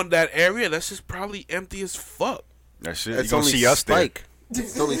beyond that area, that's just probably empty as fuck. That's it. You It's gonna only see us Spike.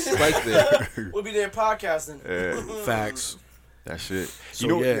 It's only Spike there. we'll be there podcasting. there. Yeah. Facts. That's it. So,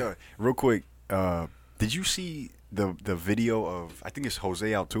 You know, yeah. real quick, did you see the video of I think it's Jose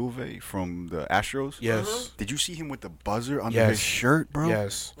Altuve from the Astros? Yes. Did you see him with the buzzer under Yes. his shirt, bro?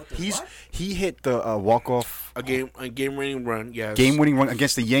 Yes. What the He's what? he hit the walk off A game winning run. Yes. game winning run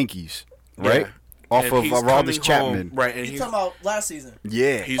against the Yankees. right? Yeah. Off And of he's Aroldis coming Chapman. home, right? And You he's talking about last season?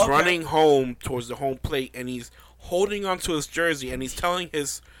 Yeah. he's Okay. running home towards the home plate, and he's holding onto his jersey, and he's telling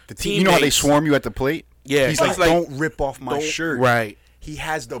his The team, you know how they teammates- swarm you at the plate? Yeah, He's like, don't rip off my don't- shirt. Right. He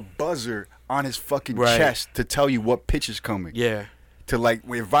has the buzzer on his fucking Right. chest to tell you what pitch is coming. Yeah. To like,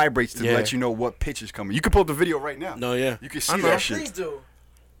 when it vibrates to Yeah. let you know what pitch is coming. You can pull up the video right now. No, yeah. You can I see know. that shit. Please do.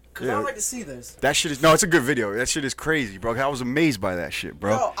 Because Yeah. I'd like to see this. That shit is, no, it's a good video. That shit is crazy, bro. I was amazed by that shit,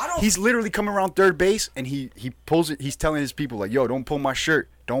 bro. Yo, I don't- He's literally coming around third base and he pulls it. He's telling his people like, yo, don't pull my shirt.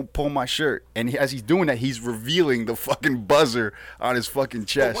 Don't pull my shirt. And as he's doing that, he's revealing the fucking buzzer on his fucking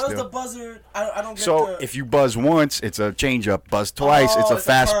chest. What is yo. the buzzer? I don't get So the... if you buzz once, it's a changeup. Buzz twice, it's a it's a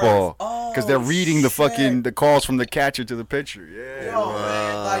fastball. curve. Because they're Oh, reading the shit. fucking the calls from the catcher to the pitcher. Yeah. Yo,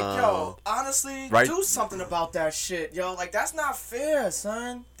 man, like, yo, honestly, Right? do something about that shit, yo. Like, that's not fair,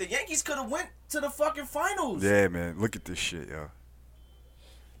 son. The Yankees could have went to the fucking finals. Yeah, man. Look at this shit, yo.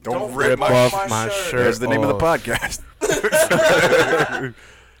 Don't, Don't rip rip my off off my shirt. There's the name of the off. podcast.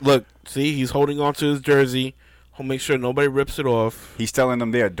 Look, see, he's holding on to his jersey. He'll make sure nobody rips it off. He's telling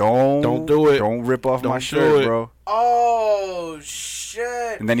them there, don't do it. Don't rip off my Don't do shirt, it. bro. Oh,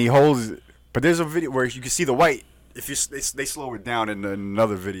 shit. And then he holds it. But there's a video where you can see the white. If you they slow it down in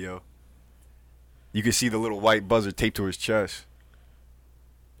another video, you can see the little white buzzer taped to his chest.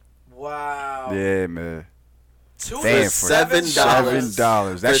 Wow. Yeah, man. Two Damn, for for $7.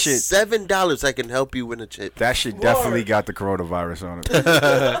 $7. That For shit. $7, I can help you win a chip. That shit Lord. definitely got the coronavirus on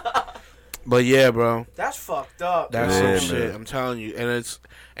it. But yeah, bro, That's fucked up. that's Yeah, some man. shit. I'm telling you,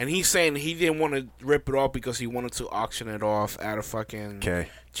 and he's saying he didn't want to rip it off because he wanted to auction it off at a fucking Okay.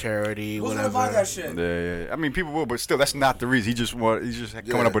 charity, Who's whatever. gonna buy that shit? Yeah. I mean, people will, but still, that's not the reason. He's just coming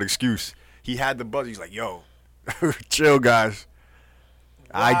Yeah. up with an excuse. He had the buzzer. He's like, yo, chill, guys.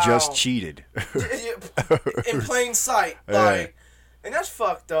 I just Wow. cheated. In plain sight. Yeah. Like, and that's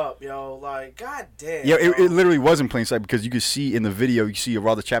fucked up, yo. Like, goddamn. Yeah, it yo. literally was in plain sight because you could see in the video, you see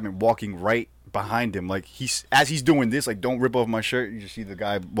Aroldis Chapman walking right behind him. Like, as he's doing this, like, don't rip off my shirt, you just see the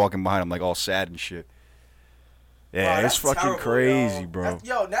guy walking behind him, like, all sad and shit. Yeah, Wow, it's that's fucking terrible, crazy, yo.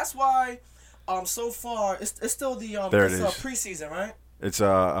 bro. That's why, so far, it's still the There it's, it is. preseason, right? It's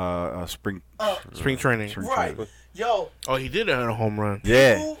spring. Spring training. Spring Right. training. Yo, Oh, he did it at a home run.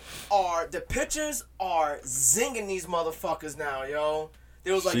 Yeah. the pitchers are zinging these motherfuckers now, yo.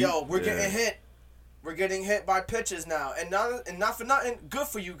 They was like, See? yo, we're Yeah. getting hit. We're getting hit by pitchers now, and not for nothing. Good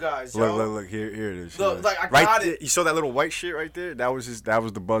for you guys, yo. Look, here it is. Look, Yeah. like, I right got there- it. You saw that little white shit right there? That was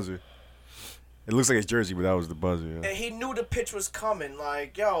the buzzer. It looks like his jersey, but that was the buzzer. Yeah. And he knew the pitch was coming.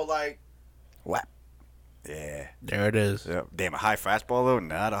 Like, yo, like, Whap. Yeah. There it is. Yep. Damn, a high fastball though,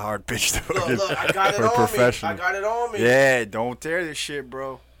 not a hard pitch though. look, I got it For a on me. professional. I got it on me. Yeah, don't tear this shit,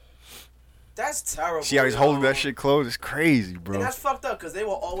 bro. That's terrible. See how he's yo. holding that shit close? It's crazy, bro. And that's fucked up because they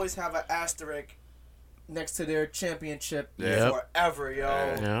will always have an asterisk next to their championship Yep. forever, yo.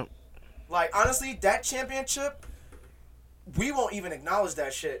 Yeah. Like, honestly, that championship, we won't even acknowledge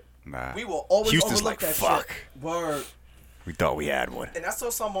that shit. Nah. We will always Houston's overlook like, that fuck. shit. Word. We thought we had one. And I saw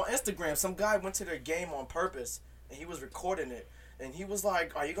something on Instagram. Some guy went to their game on purpose, and he was recording it. And he was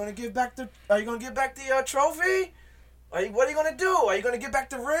like, "Are you gonna give back the trophy? What are you gonna do? Are you gonna give back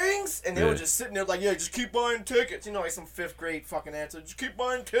the rings?" And they were Yeah. just sitting there like, "Yeah, just keep buying tickets." You know, like some 5th grade fucking answer. Just keep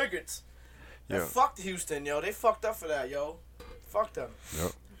buying tickets. Yeah. And fuck Houston, yo. They fucked up for that, yo. Fuck them.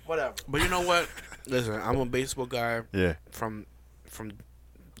 Yep. Whatever. But you know what? Listen, I'm a baseball guy Yeah. from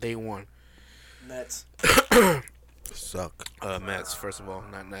day one. Mets. Suck. Mets, first of all,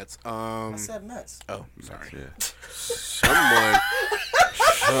 not Nets. I said Mets. Oh, sorry. Yeah. Someone.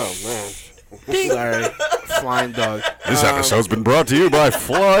 Oh, man. Sorry. Flying dog. This episode's been brought to you by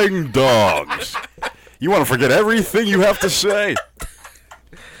Flying Dogs. You want to forget everything you have to say?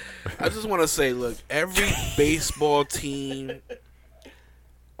 I just want to say, look, every baseball team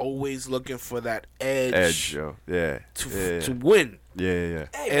always looking for that Edge, yo. Yeah. to win. Yeah.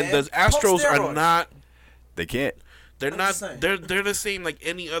 Hey, And man, the Astros pump are steroids. not. They can't. They're I'm not. just saying. They're the same like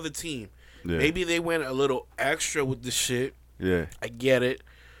any other team. Yeah. Maybe they went a little extra with the shit. Yeah. I get it.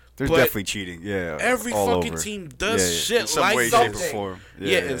 There's But definitely cheating. Yeah. Every all fucking over. team does In shit some like way, that. shape, or form.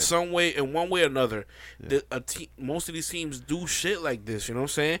 Yeah, in some way, in one way or another, most of these teams do shit like this. You know what I'm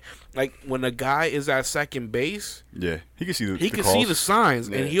saying? Like when a guy is at second base, Yeah. He can see the. he the can calls. see the signs,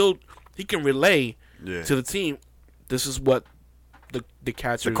 Yeah. and he can relay Yeah. to the team. This is what the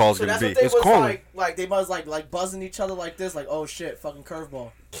catcher. The call's So gonna that's be. what they It's was calling. like they was like buzzing each other like this, like, oh shit, fucking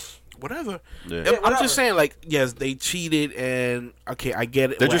curveball. whatever. Yeah. I'm whatever. just saying, like, yes, they cheated, and okay, I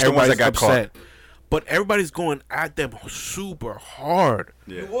get it. They're why just the ones that got everybody's upset. But everybody's going at them super hard.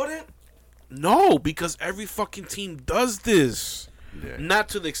 Yeah. You wouldn't? No, because every fucking team does this. Yeah. Not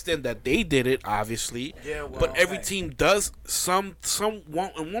to the extent that they did it, obviously. Yeah, well, but every hey. team does some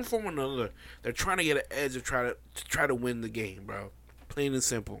one in one form or another. They're trying to get an edge to try to win the game, bro. Plain and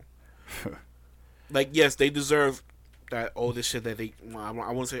simple. Like, yes, they deserve that all the shit that they. I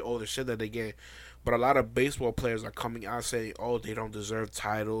won't say all the shit that they get, but a lot of baseball players are coming out saying, "Oh, they don't deserve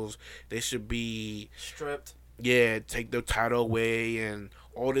titles. They should be stripped. Yeah, take the title away and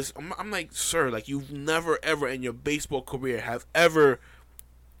all this." I'm like, sir, like you've never ever in your baseball career have ever.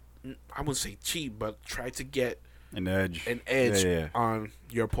 I wouldn't say cheat, but try to get An edge. Yeah. on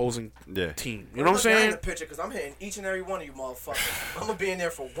your opposing Yeah. team. You know what I'm In saying? the picture, because I'm hitting each and every one of you motherfuckers. I'm gonna be in there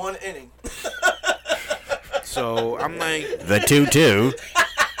for one inning. So I'm like, The 2-2.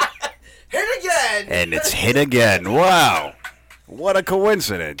 Hit again. And it's hit again. Wow. What a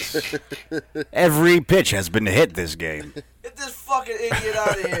coincidence. Every pitch has been hit this game. Get this fucking idiot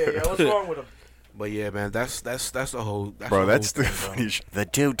out of here, yo. What's wrong with him? but yeah, man, that's the whole. Bro, that's the the whole thing, funny shit. The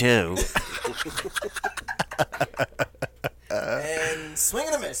 2-2. And swing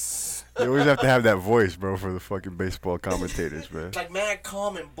and a miss. You always have to have that voice, bro, for the fucking baseball commentators, man. Like mad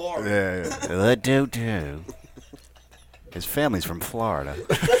calm and boring. Yeah. The 2-2. His family's from Florida.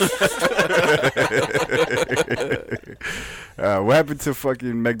 What happened to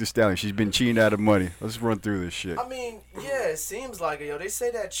fucking Meg Thee Stallion? She's been cheating out of money. Let's run through this shit. I mean, yeah, it seems like it, yo. They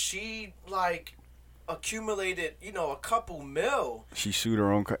say that she, like, accumulated, a couple mil. She sued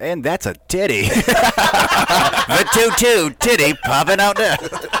her own and that's a titty. The 2-2 titty popping out there.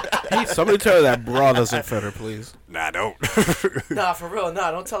 Hey, somebody tell her that bra doesn't fit her, please. Nah, don't. Nah, for real,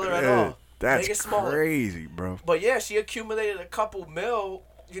 nah, don't tell her at all. That's Make it smaller. crazy, bro. But yeah, she accumulated a couple mil,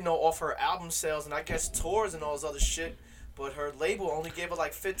 off her album sales and I guess tours and all this other shit. But her label only gave her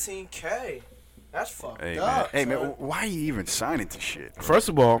like $15K. That's fucked up. Hey, man, son. why are you even signing to shit? First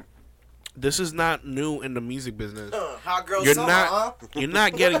of all, this is not new in the music business. Hot girl You're summer, not huh? you're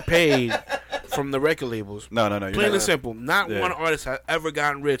not getting paid from the record labels. No. You're Plain not. and simple. Not Yeah. one artist has ever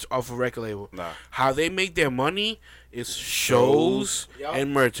gotten rich off a record label. Nah. How they make their money is shows Yup.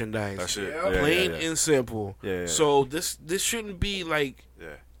 and merchandise. That's it. Yeah. Plain and simple. Yeah. So this shouldn't be like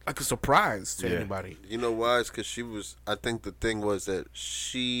a surprise to Yeah. anybody. You know why? It's because she was. I think the thing was that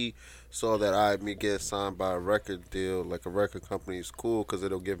she saw that me get signed by a record deal, like a record company, is cool because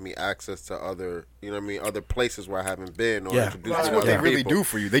it'll give me access to other, other places where I haven't been, or Yeah. introduce That's me to What other they really people. do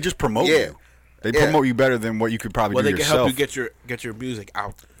for you. They just promote Yeah. you. They Yeah. promote you better than what you could probably Well, do they can yourself. help you get your music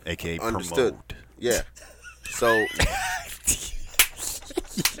out. AKA Understood. promote. Yeah. So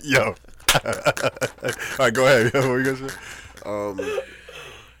Yo. All right, go ahead. What were you gonna say?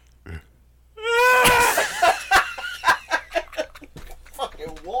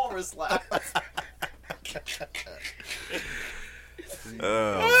 Fucking walrus laugh.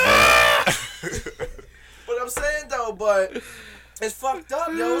 But I'm saying though, but it's fucked up,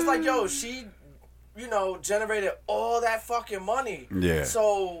 yo. It's like, yo, she, generated all that fucking money. Yeah.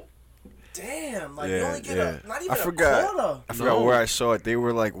 So, damn, like you only get not even I a forgot. quarter. I forgot where I saw it. They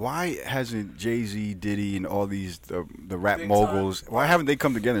were like, "Why hasn't Jay-Z, Diddy, and all these the rap Big moguls? Why haven't they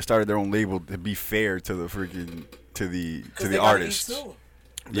come together and started their own label to be fair to the freaking to the 'Cause they gotta artists?" eat too.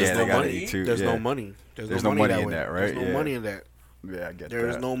 Yeah, There's they no gotta money. eat too. There's yeah. no money. There's no money in way. that, right? There's no Yeah. money in that. Yeah, I get There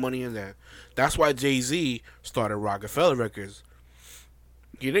is that. no money in that. That's why Jay-Z started Rockefeller Records.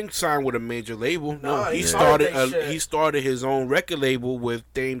 He didn't sign with a major label. No, Nah, he he started started that shit. he started his own record label with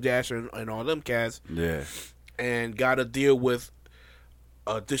Dame Dash and all them cats, Yeah, and got a deal with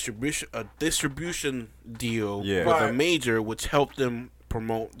a distribution deal Yeah. with a Right. major, which helped them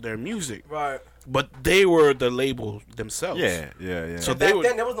promote their music. Right. But they were the label themselves. yeah. So And they back were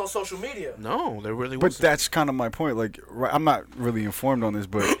then there was no social media. no, there really But wasn't. that's kind of my point. Like, I'm not really informed on this,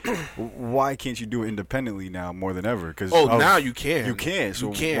 but why can't you do it independently now more than ever? Because now you can. You can. So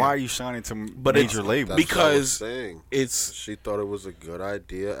You can. why are you signing to But major it's- labels? that's what I was Because saying. it's She thought it was a good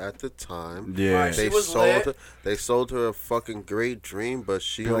idea at the time. Yeah. Right, They she was sold lit. her, they sold her a fucking great dream, but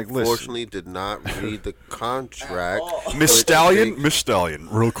she Be like, listen. unfortunately did not read the contract. At all. Miss which Stallion, they- Miss Stallion,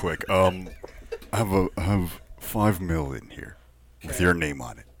 real quick. I have $5 million here with your name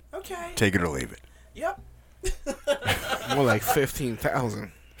on it. Okay. Take it or leave it. Yep. more like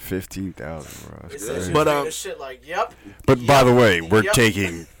 15,000. 15,000, bro. That's It says crazy. she But, was the shit like, yep. But by the way, we're Yep.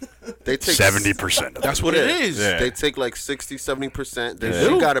 taking They take 70% of That's it. what it Yeah. is. Yeah. They take like 60-70%. Then Yeah.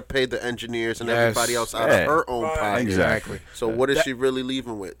 she got to pay the engineers and Yes. everybody else out Yeah. of her own Right. pocket. Exactly. So what is That- she really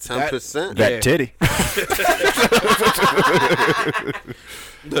leaving with? 10%? Yeah. That titty.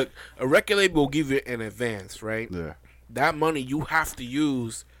 Look, a record label will give you an advance, right? Yeah. That money you have to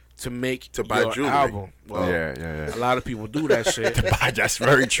use to make To buy your jewelry. album. Well, yeah. a lot of people do that shit. That's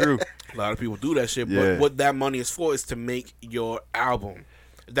very true. A lot of people do that shit. Yeah. But what that money is for is to make your album.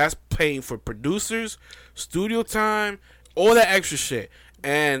 That's paying for producers, studio time, all that extra shit.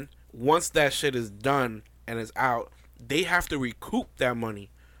 And once that shit is done and it's out, they have to recoup that money.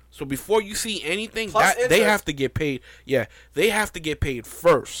 So before you see anything, Plus they interest. have to get paid. Yeah, they have to get paid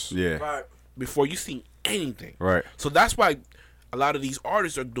first Yeah. Right. before you see anything. Right. So that's why a lot of these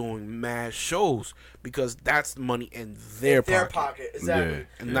artists are doing mad shows, because that's money in their Pocket. Exactly. Yeah.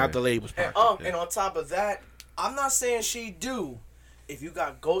 and not the label's And, pocket. and on top of that, I'm not saying she do. If you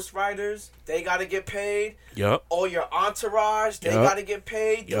got ghostwriters, they gotta get paid. Yup. Or your entourage, they Yup. gotta get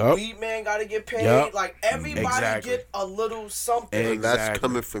paid. The Yup. weed man gotta get paid. Yup. Like everybody Exactly. get a little something. And that's Exactly.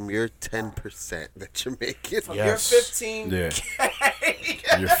 coming from your 10% that you're making. From Yes. your 15K.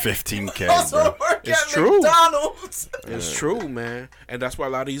 Yeah. You're 15K, Also bro. work It's at true. McDonald's. It's true, man. And that's why a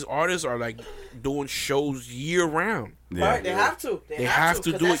lot of these artists are like doing shows year round. Yeah. Right? They have to. They have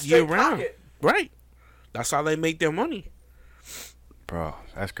to 'cause do that's it year straight round. pocket. Right. That's how they make their money. Bro,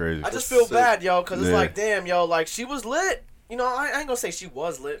 that's crazy. I just feel sick. bad, yo, because it's Yeah. like, damn, yo, like, she was lit. You know, I ain't gonna say she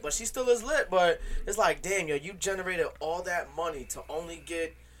was lit, but she still is lit. But it's like, damn, yo, you generated all that money to only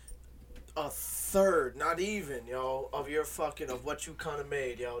get a third, not even, yo, of your fucking, of what you kind of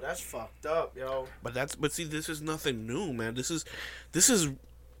made, yo. That's fucked up, yo. But see, this is nothing new, man. This is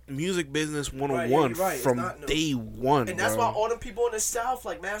music business 101 Right, yeah, you're right. It's from not new. day one. And that's bro. why all them people in the South,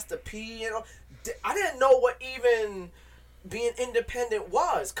 like Master P, you know, I didn't know what even being independent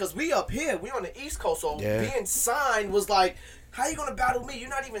was, because we up here, we on the East Coast, so Yeah. being signed was like, how you gonna battle me? You're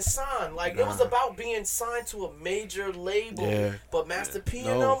not even signed. Like, it was about being signed to a major label. Yeah. But Master P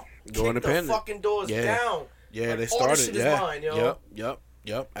and No. them Go kicked the independent. fucking doors Yeah. down. Yeah, Like, they all this started. shit is Yeah. mine, yo.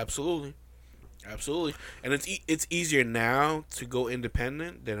 Yep. Absolutely. And it's easier now to go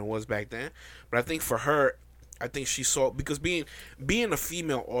independent than it was back then. But I think for her, I think she saw, because being a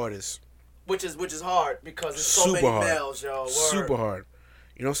female artist, Which is hard, because there's so super many hard, males, yo. Word. super hard.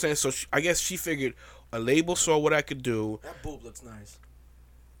 You know what I'm saying? So I guess she figured a label saw what I could do. That boob looks nice.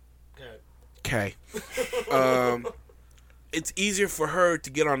 Good. Okay. It's easier for her to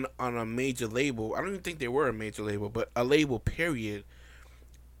get on a major label. I don't even think they were a major label, but a label, period.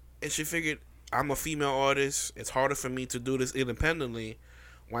 And she figured, I'm a female artist. It's harder for me to do this independently.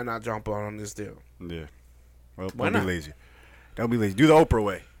 Why not jump on this deal? Yeah. Well, Why don't not? be lazy. Don't be lazy. Do the Oprah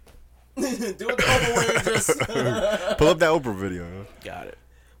way. Do it the other way and just... Pull up that Oprah video. Yo. Got it.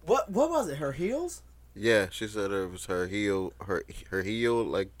 What was it? Her heels? Yeah, she said it was her heel, her heel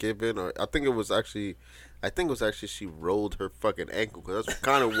like given, or I think it was actually she rolled her fucking ankle, because that's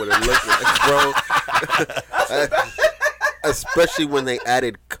kind of what it looked like, bro. Especially when they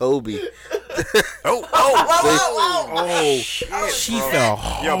added Kobe. Oh, she fell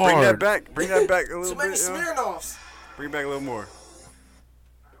hard. Yo, bring that back. Bring that back a little Too many bit. Yo. Smirnoffs. Bring it back a little more.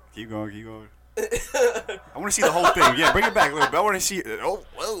 Keep going. I want to see the whole thing. Yeah, bring it back a little bit. I want to see it. Oh,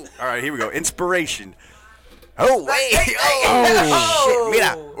 whoa. All right, here we go. Inspiration. Oh, wait. Oh, shit.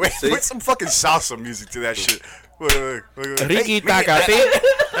 Mira. Wait, put some fucking salsa music to that shit. Wait. Ricky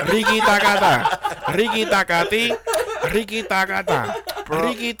Takati. Ricky Takata. Ricky Takati. Ricky Takata.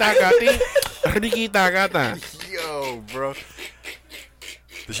 Ricky Takati. Ricky Takata. Yo, bro.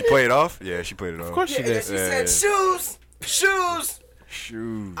 Did she play it off? Yeah, she played it off. Of course she Yeah, and then did. she said, shoes. Shoes.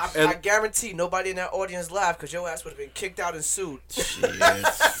 I guarantee nobody in that audience laughed, because your ass would have been kicked out and sued.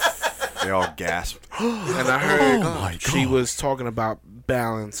 They all gasped. And I heard my she God. was talking about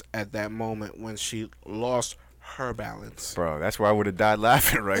balance at that moment when she lost her balance. Bro, that's where I would have died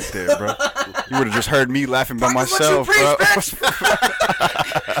laughing right there, bro. You would have just heard me laughing by Fuck is what you myself, bro.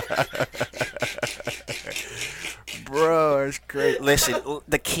 Bro, it's great. Listen,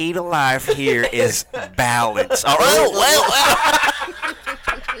 the key to life here is balance. All right.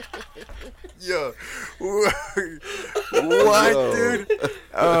 Yo, what, dude?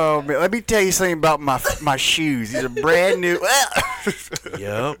 Oh man, let me tell you something about my shoes. These are brand new.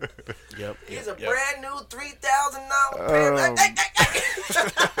 Yep. He's a brand new $3,000 pair.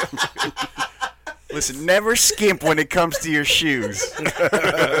 Listen, never skimp when it comes to your shoes.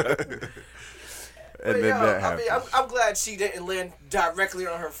 And But then yo, that I mean, happened. I'm glad she didn't land directly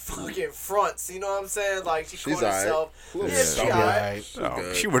on her fucking fronts. You know what I'm saying? Like, she She's caught alright. herself. Yeah, Yeah, she alright.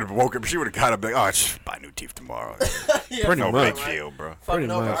 Oh, she would have woke up. She would have got up like, "Oh, just buy new teeth tomorrow." Yeah, Pretty No much. big deal, bro. Fucking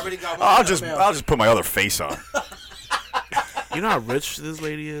Pretty over. much. I already got my I'll email. just put my other face on. You know how rich this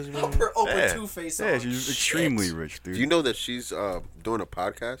lady is, man? Her open Yeah. two-face Yeah, on. she's Shit. extremely rich, dude. Do you know that she's doing a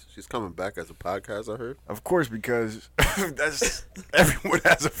podcast? She's coming back as a podcast, I heard. Of course, because that's everyone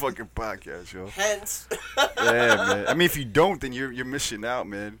has a fucking podcast, yo. Hence. Yeah, man. I mean, if you don't, then you're missing out,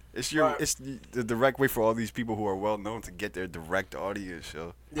 man. Right. It's the direct way for all these people who are well known to get their direct audience,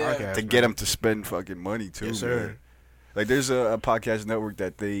 yo. Yeah. Okay. To get them to spend fucking money too, Yes, man. sir. Like, there's a podcast network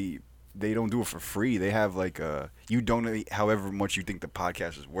that they don't do it for free. They have like you donate however much you think the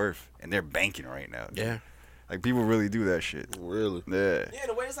podcast is worth, and they're banking right now. Dude. Yeah. Like, people really do that shit. Really? Yeah. Yeah, in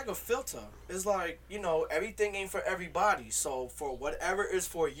a way, it's like a filter. It's like, everything ain't for everybody. So for whatever is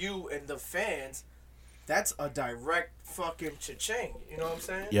for you and the fans, that's a direct fucking cha-ching. You know what I'm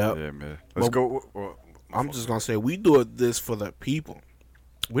saying? Yep. Yeah, man. Well, Let's go. I'm just gonna say we do this for the people.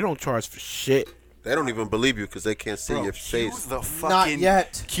 We don't charge for shit. They don't even believe you because they can't see your Cue face. the fucking, Not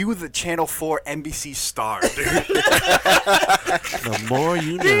yet. Cue the Channel 4 NBC star, dude. The more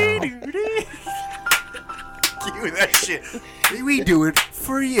you know. Cue that shit. We do it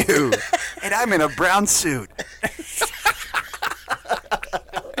for you. And I'm in a brown suit.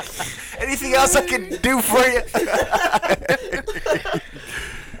 Anything else I can do for you?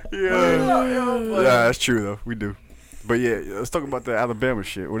 Yeah, that's true though. We do. But yeah, let's talk about the Alabama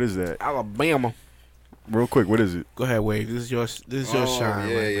shit. What is that? Alabama. Real quick, what is it? Go ahead, Wade. This is your shine.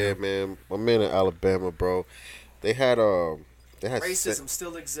 Yeah, right yeah, now. man. My man in Alabama, bro. They had Racism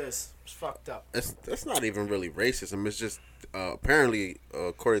still exists. It's fucked up. That's not even really racism. It's just apparently,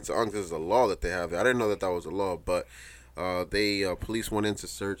 according to UNC, this is a law that they have. I didn't know that was a law, but police went in to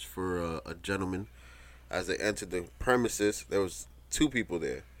search for a gentleman. As they entered the premises, there was 2 people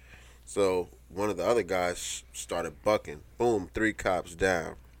there. So one of the other guys started bucking. Boom, 3 cops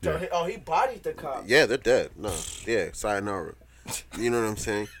down. So he bodied the cop. Yeah, they're dead. No, yeah, sayonara. You know what I'm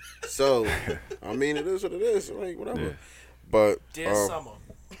saying? So, I mean, it is what it is. Like, whatever. Yeah. But Dear Summer.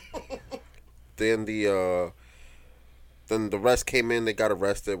 then the rest came in. They got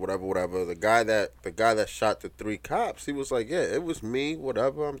arrested. Whatever. The guy that shot the 3 cops, he was like, "Yeah, it was me.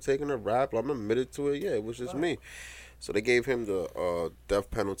 Whatever. I'm taking a rap. I'm admitted to it. Yeah, it was just me." So they gave him the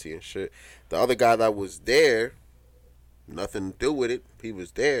death penalty and shit. The other guy that was there, nothing to do with it. He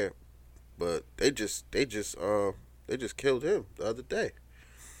was there, but they just killed him the other day.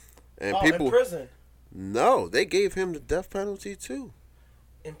 And people in prison. No, they gave him the death penalty too.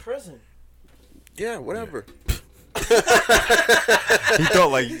 In prison. Yeah, whatever. He thought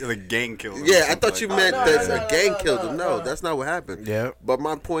like gang killed him. Yeah, I thought you meant no, that no, a gang no, killed no, him. No, no. that's not what happened. Yeah. But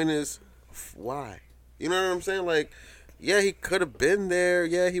my point is, why? You know what I'm saying? Like, yeah, he could have been there.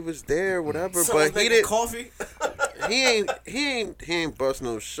 Yeah, he was there. Whatever. Someone's but he making didn't. coffee. He ain't bust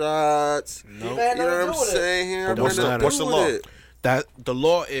no shots. Nope. had You know nothing what to I'm do with it. saying? He had But what's nothing to the do law? with it. That the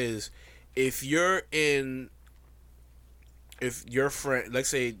law is, if your friend, let's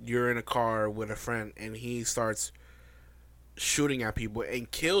say you're in a car with a friend and he starts shooting at people and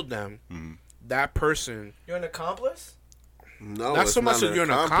killed them, that person, You're an accomplice? No, not it's so much not that you're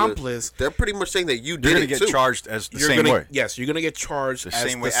an accomplice. They're pretty much saying that you You're did gonna it get too. charged as the You're same gonna, way. Yes, you're gonna get charged The as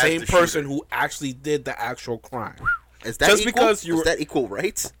same the way as same the person shooter. who actually did the actual crime. Is that Just equal? because you Is were- that equal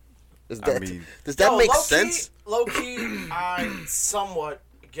rights? Is that, mean- does that make low-key- sense? Low-key, I somewhat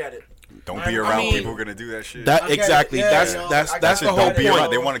get it. Don't be I around mean- people who are gonna do that shit. That I get it. exactly. Yeah, that's you know, that's I that's got the it. whole Don't be point.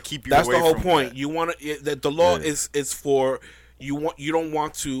 around. They want to keep you That's away the whole from point. that. You want to that the law Yeah. is for you don't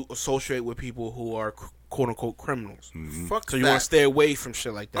want to associate with people who are quote unquote criminals. Fuck So you that. want to stay away from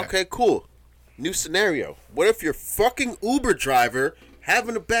shit like that. Okay, cool. New scenario. What if your fucking Uber driver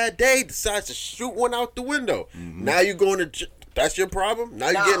having a bad day decides to shoot one out the window? Now you going to that's your problem?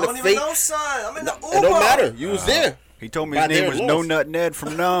 Now Nah, you're I don't getting a even fake. know, son. I'm in the Uber. It don't matter. You was there. He told me By his name their was laws. No Nut Ned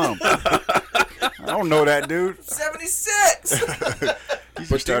from Numb. I don't know that dude. 76.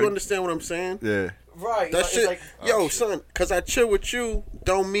 But do you understand what I'm saying? Yeah. Right. That it's shit, like, yo, son, because I chill with you,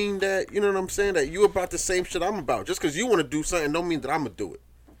 don't mean that, you know what I'm saying, that you about the same shit I'm about. Just because you want to do something don't mean that I'm going to do it.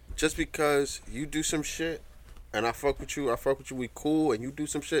 Just because you do some shit and I fuck with you, we cool, and you do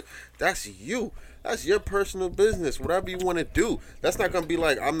some shit, that's you. That's your personal business, whatever you want to do. That's not going to be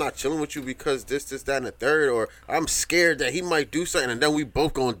like, I'm not chilling with you because this, that, and the third, or I'm scared that he might do something and then we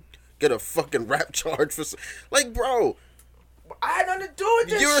both going to get a fucking rap charge for like, bro, I had nothing to do with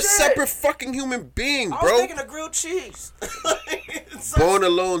this you're a shit. separate fucking human being, I bro. was thinking of grilled cheese. Born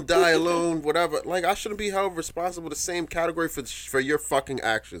alone, die alone, whatever. Like, I shouldn't be held responsible the same category for your fucking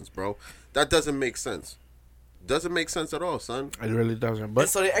actions, bro. That doesn't make sense. Doesn't make sense at all, son. It really doesn't. And But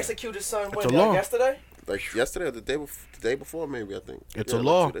so they executed son when a law. yesterday? Like yesterday or the day before, maybe, I think. It's Yeah, a like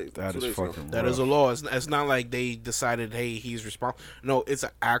law. 2 days, That 2 is days ago. fucking that is a law. It's not like they decided, hey, he's responsible. No, it's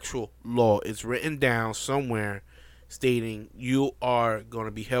an actual law. It's written down somewhere stating you are going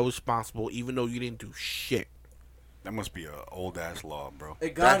to be held responsible even though you didn't do shit. That must be a old ass law, bro.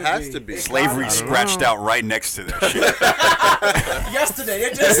 It gotta That has to be. It Slavery gotta scratched out right next to that shit. be. Yesterday, they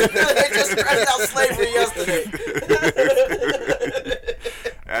just scratched out slavery yesterday.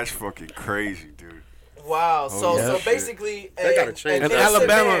 That's fucking crazy, dude. Wow. So yeah. so basically, They gotta change And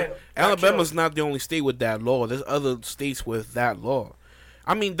that. Alabama's not the only state with that law. There's other states with that law.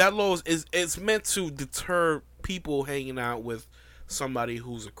 I mean, that law is it's meant to deter people hanging out with somebody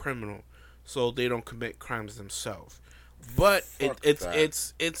who's a criminal, so they don't commit crimes themselves. But it's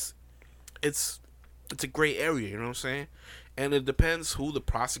a gray area. You know what I'm saying? And it depends who the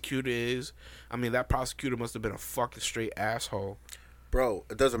prosecutor is. I mean, that prosecutor must have been a fucking straight asshole. Bro,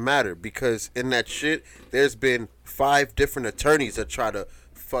 it doesn't matter because in that shit, there's been 5 different attorneys that try to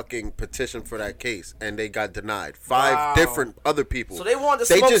fucking petition for that case, and they got denied. 5 Wow. different other people. So they wanted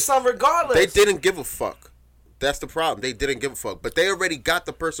to smoke some regardless. They didn't give a fuck. That's the problem. They didn't give a fuck. But they already got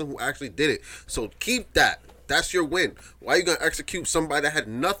the person who actually did it. So keep that. That's your win. Why you gonna execute somebody that had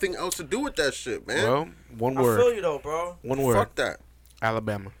nothing else to do with that shit, man? Well, one I feel word. you though, bro. One word. Fuck that.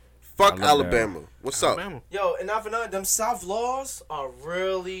 Alabama. Fuck Alabama. Alabama. What's up? Alabama. Yo, and not for nothing, them South laws are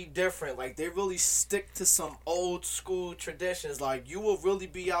really different. Like, they really stick to some old school traditions. Like, you will really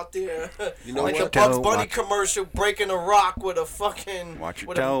be out there, You know like what? the Bugs Watch- Bunny commercial, breaking a rock with a fucking... Watch your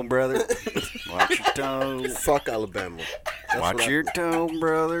with a- tone, brother. Watch your tone. Fuck Alabama. That's Watch what your tone,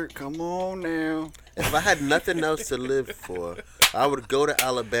 brother. Come on now. If I had nothing else to live for, I would go to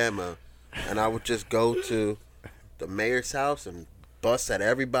Alabama and I would just go to the mayor's house and bust at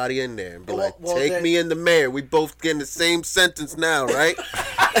everybody in there and be Well, like, well, take then- me in the mayor. We both getting the same sentence now, right?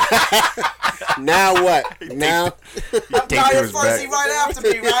 Now what? Now I'm Take Ryan yours first, he back. right after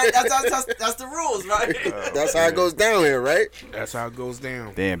me, right? That's the rules, right? that's how it goes down here, right? That's how it goes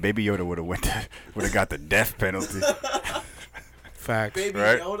down. Damn, Baby Yoda would have got the death penalty. Facts. Baby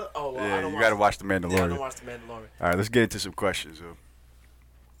Right? Yoda? Oh, well, I Yeah, don't you gotta watch The Yeah, I Mandalorian. don't watch The Mandalorian. All right, let's get into some questions.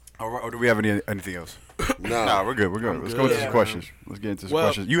 Or do we have anything else? No. Nah, we're good. Let's go into good. some questions. Let's get into some Well,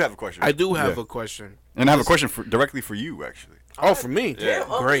 questions. You have a question. I do have Yeah. a question. And I have a question directly for you, actually. Oh, for me? Damn,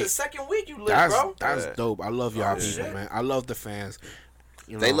 Uncle, Great. the second week you live, That's bro. that's Yeah. dope. I love y'all people, shit. man. I love the fans.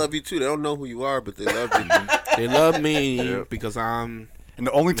 You They know, love you too. They don't know who you are, but they love you. They love me Yeah. because I'm. And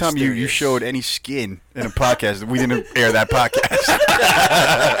the only time you Mysterious. showed any skin in a podcast, we didn't air that podcast.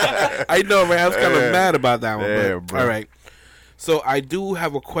 I know, man. I was kind of Yeah. mad about that one. Yeah, but, bro. all right. So I do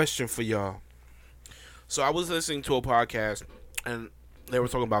have a question for y'all. So I was listening to a podcast, and they were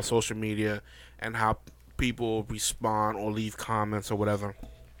talking about social media and how people respond or leave comments or whatever.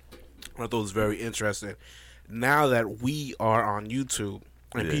 I thought it was very interesting. Now that we are on YouTube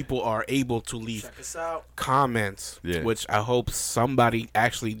and Yeah. people are able to leave Check us out. comments, Yeah. which I hope somebody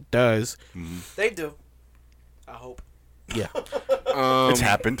actually does. They do. I hope. Yeah. It's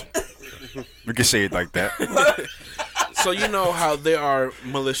happened. We can say it like that. So you know how there are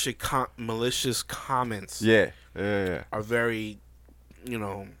malicious comments Yeah. Yeah. are very, you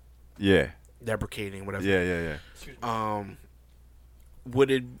know, Yeah. deprecating, whatever. Yeah.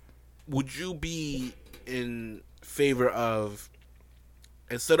 Would you be in favor of,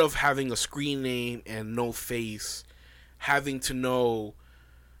 instead of having a screen name and no face, having to know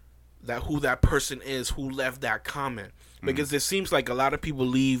that who that person is who left that comment? Because it seems like a lot of people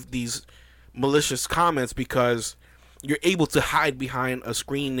leave these malicious comments because you're able to hide behind a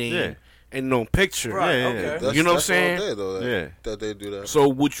screen name Yeah. and no picture. Right, Yeah, okay. yeah. You know what I'm That's all saying? day, though, that, Yeah. that they do that. So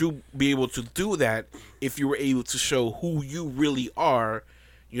would you be able to do that if you were able to show who you really are,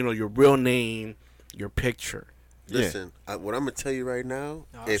 you know, your real name, your picture? Listen, what I'm gonna tell you right now,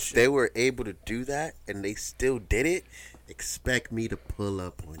 Oh, if shit. they were able to do that and they still did it, expect me to pull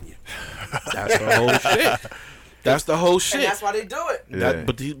up on you. That's the whole shit. That's the whole shit. And that's why they do it.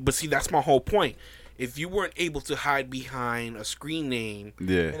 Yeah. But see, that's my whole point. If you weren't able to hide behind a screen name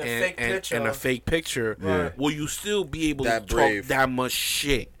Yeah. And a fake picture. and a fake picture, Yeah. will you still be able That to brave. talk that much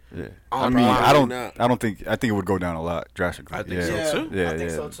shit? Yeah. Oh, I mean, probably I don't think it would go down a lot drastically. I think yeah. so, too. Yeah, I think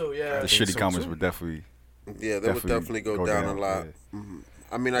yeah. so too. Yeah. The think shitty so, comments too. would definitely. Yeah, they would definitely go down a lot. Yeah.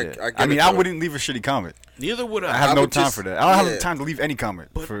 I mean, I Yeah. get I mean, it, I though. wouldn't leave a shitty comment. Neither would I I. have I no would time just- for that. I don't yeah. have time to leave any comment.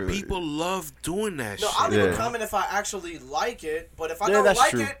 But for, people love doing that No, shit. I'll leave Yeah. a comment if I actually like it. But if I Yeah, don't that's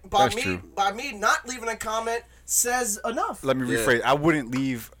like true. it, by That's true. me not leaving a comment says enough. Let me Yeah. rephrase. I wouldn't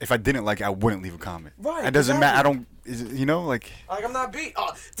leave if I didn't like it. I wouldn't leave a comment. Right, It doesn't matter. I exactly. don't. Is it, you know, like Like, I'm not beat.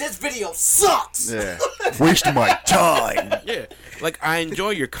 Oh, this video sucks. yeah, wasting my time. Yeah, like I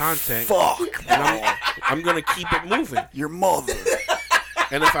enjoy your content, Fuck, and I'm gonna keep it moving. your mother.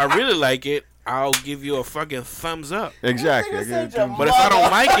 And if I really like it, I'll give you a fucking thumbs up. Exactly. Nigga I said get it. your But if I don't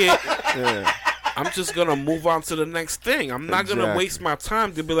like it, Yeah. I'm just gonna move on to the next thing. I'm not gonna Exactly. waste my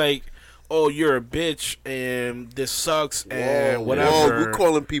time to be like, oh, you're a bitch and this sucks and whatever. we're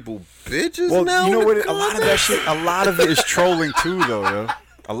calling people bitches Well, now. you know in what? the A lot of that shit. A lot of it is trolling too, though. Yo.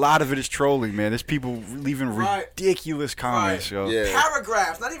 A lot of it is trolling, man. There's people leaving Right. ridiculous comments, yo. Yeah.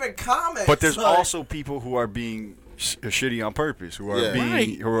 Paragraphs, not even comments. But there's Like, also people who are being shitty on purpose, who are Yeah. being,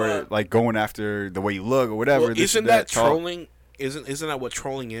 Right. who are like going after the way you look or whatever. Well, this isn't and that talk. trolling? Isn't that what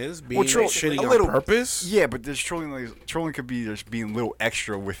trolling is? Being troll- shitty a on little- purpose? Yeah, but there's trolling. Like, trolling could be just being a little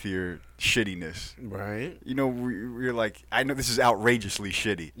extra with your shittiness. Right. You know, we're like, I know this is outrageously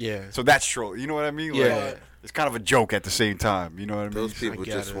shitty. Yeah. So that's troll. You know what I mean? Yeah. Like, it's kind of a joke at the same time. You know what I mean? Those people I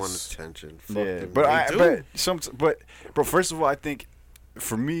just guess. want attention. Fuck Yeah, them. but bro, first of all, I think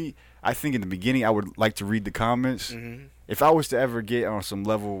for me, I think in the beginning I would like to read the comments. Mm-hmm. If I was to ever get on some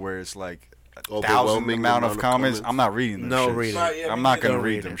level where it's like a thousand Overwhelming amount of comments, I'm not reading them. No shits. reading. Right, yeah, I'm me not neither. gonna No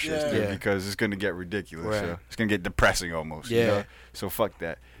read reading. them shits, Yeah. dude, Yeah. because it's gonna get ridiculous. Right. Yo. It's gonna get depressing almost. You Yeah. know? So fuck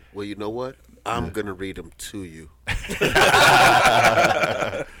that. Well, you know what? I'm gonna read them to you.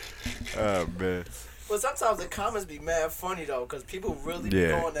 Oh man. But sometimes the comments be mad funny though, because people really be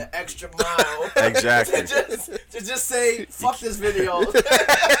Yeah. going the extra mile. Exactly. to just say, fuck this video.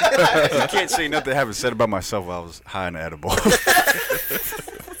 I can't say nothing I haven't said about myself while I was high on edible.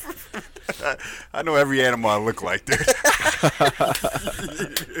 I know every animal I look like, dude.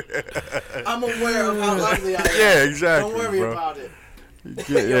 I'm aware of how ugly I am. Yeah, exactly. Don't worry bro. about it.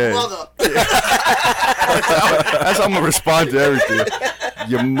 Yeah, Your yeah. mother. That's how I'm gonna respond to everything.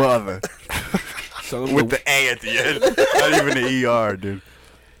 Your mother. Send With the A at the end. Not even the ER, dude.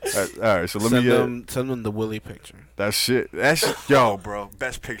 All right, so let me send them the Willie picture. that shit. That's yo, bro.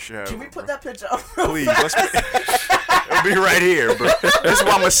 Best picture ever. Can we put bro. that picture up? Please, it'll be right here, bro. This is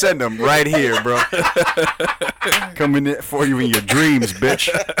why I'm gonna send them right here, bro. Coming in for you in your dreams, bitch.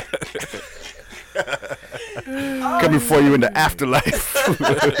 Coming for you in the afterlife.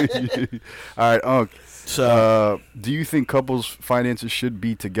 All right, Unc. So, Do you think couples' finances should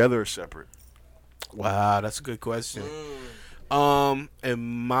be together or separate? wow, that's a good question. In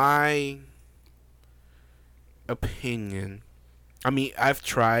my opinion, I mean, I've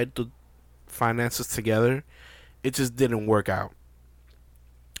tried the finances together. It just didn't work out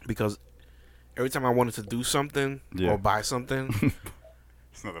because every time I wanted to do something Yeah. or buy something,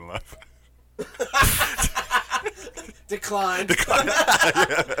 There's nothing left. Declined.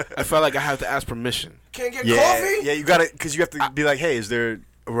 I felt like I had to ask permission. Can't get Yeah, coffee? yeah, you gotta, cause you have to be like, hey, is there?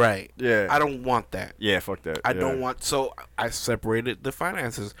 Right. Yeah. I don't want that. Yeah, fuck that. I yeah. don't want. So I separated the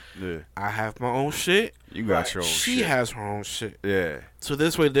finances. Yeah, I have my own shit. you got your own She shit. has her own shit. Yeah, So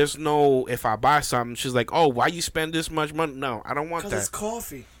this way, there's no. If I buy something, she's like, "Oh, why you spend this much money?" No, I don't want Because it's that.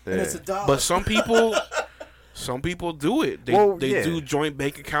 coffee. And Yeah. it's $1. But some people do it. They Well, they yeah. do joint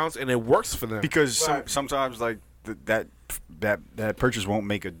bank accounts, and it works for them. because Right. sometimes like that purchase won't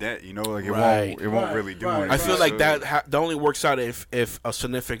make a dent. You know, like it Right. won't Right, really do right. anything. I feel like So- that that only works out if a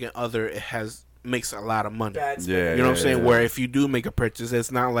significant other makes a lot of money. Bad Yeah, You know what I'm saying? yeah. Where if you do make a purchase,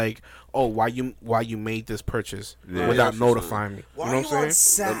 it's not like, oh, why you made this purchase Yeah. without Yeah. notifying me. Why you know are what you I'm on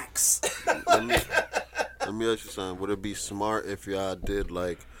saying? sacks? Let me ask you something. Would it be smart if y'all did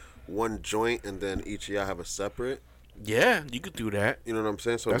like one joint and then each of y'all have a separate? Yeah, you could do that. You know what I'm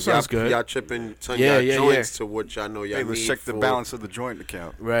saying? So That sounds good. Y'all chipping ton Yeah, y'all yeah, joints to what y'all know y'all Hey, need. let's check the for- balance of the joint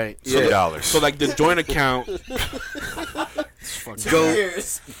account. Right. $2. So like the joint account. Two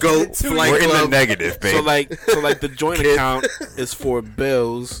years. Go 2 flight We're in the club. negative, babe. So like the joint account is for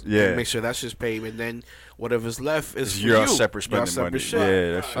bills. Yeah. And make sure that's just paid, and then whatever's left is for You're you. separate Y'all spending money. shit.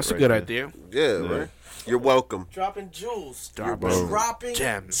 Yeah, that's, That's shit a good right idea. Yeah, right. You're welcome. Dropping jewels. Dropping You're dropping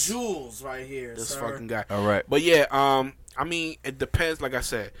gems. jewels right here, This sir. fucking guy. All right. But yeah, I mean, it depends. Like I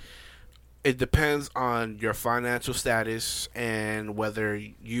said, it depends on your financial status and whether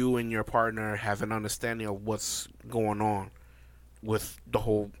you and your partner have an understanding of what's going on with the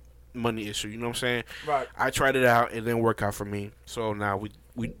whole money issue. You know what I'm saying? Right. I tried it out. It didn't work out for me. So now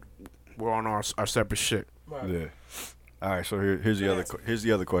we're on our separate shit. Right. Yeah. All right. So here's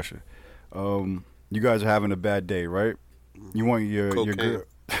the other question. You guys are having a bad day, right? You want your Cocaine. girl.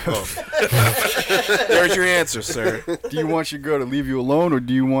 There's your answer, sir. Do you want your girl to leave you alone, or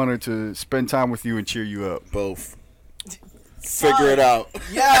do you want her to spend time with you and cheer you up? Both. Figure it out.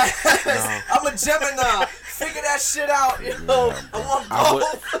 Yes. I'm a Gemini. Figure that shit out, yo. I want I would-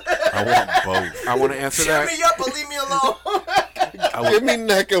 both. I want both. I want to answer Cheer that. me up or leave me alone. Give me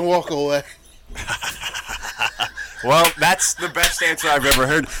neck and walk away. Well, that's the best answer I've ever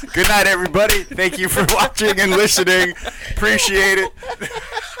heard. Good night, everybody. Thank you for watching and listening. Appreciate it.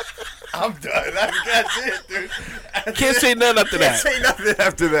 I'm done. That's it, dude. Can't say nothing after Can't that. say nothing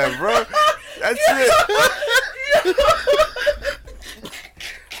after that, bro. That's it.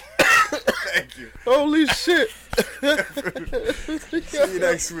 Thank you. Holy shit. See you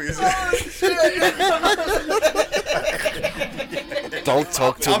next week. Don't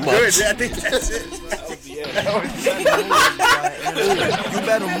talk too I'm much. good. I think that's it. You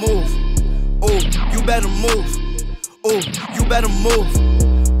better move. Oh, you better move. Oh, you better move.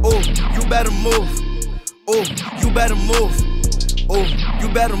 Oh, you better move. Oh, you better move. Oh, you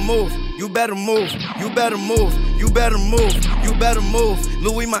better move. You better move. You better move. You better move. You better move.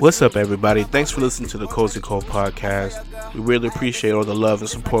 Louis, my. What's up, everybody? Thanks for listening to the Cozy Cove podcast. We really appreciate all the love and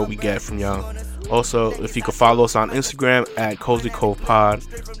support we get from y'all. Also, if you could follow us on Instagram at Cozy Cove Pod.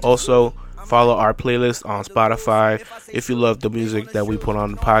 Also, follow our playlist on Spotify if you love the music that we put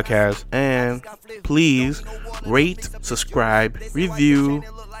on the podcast. And please rate, subscribe, review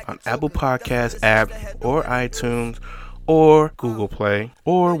on Apple Podcast app or iTunes or Google Play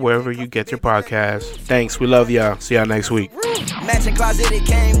or wherever you get your podcasts. Thanks. We love y'all. See y'all next week. Matching closet, it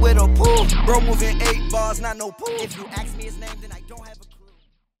came with a pool. Bro moving 8 bars, not no pool. If you ask me his name, then I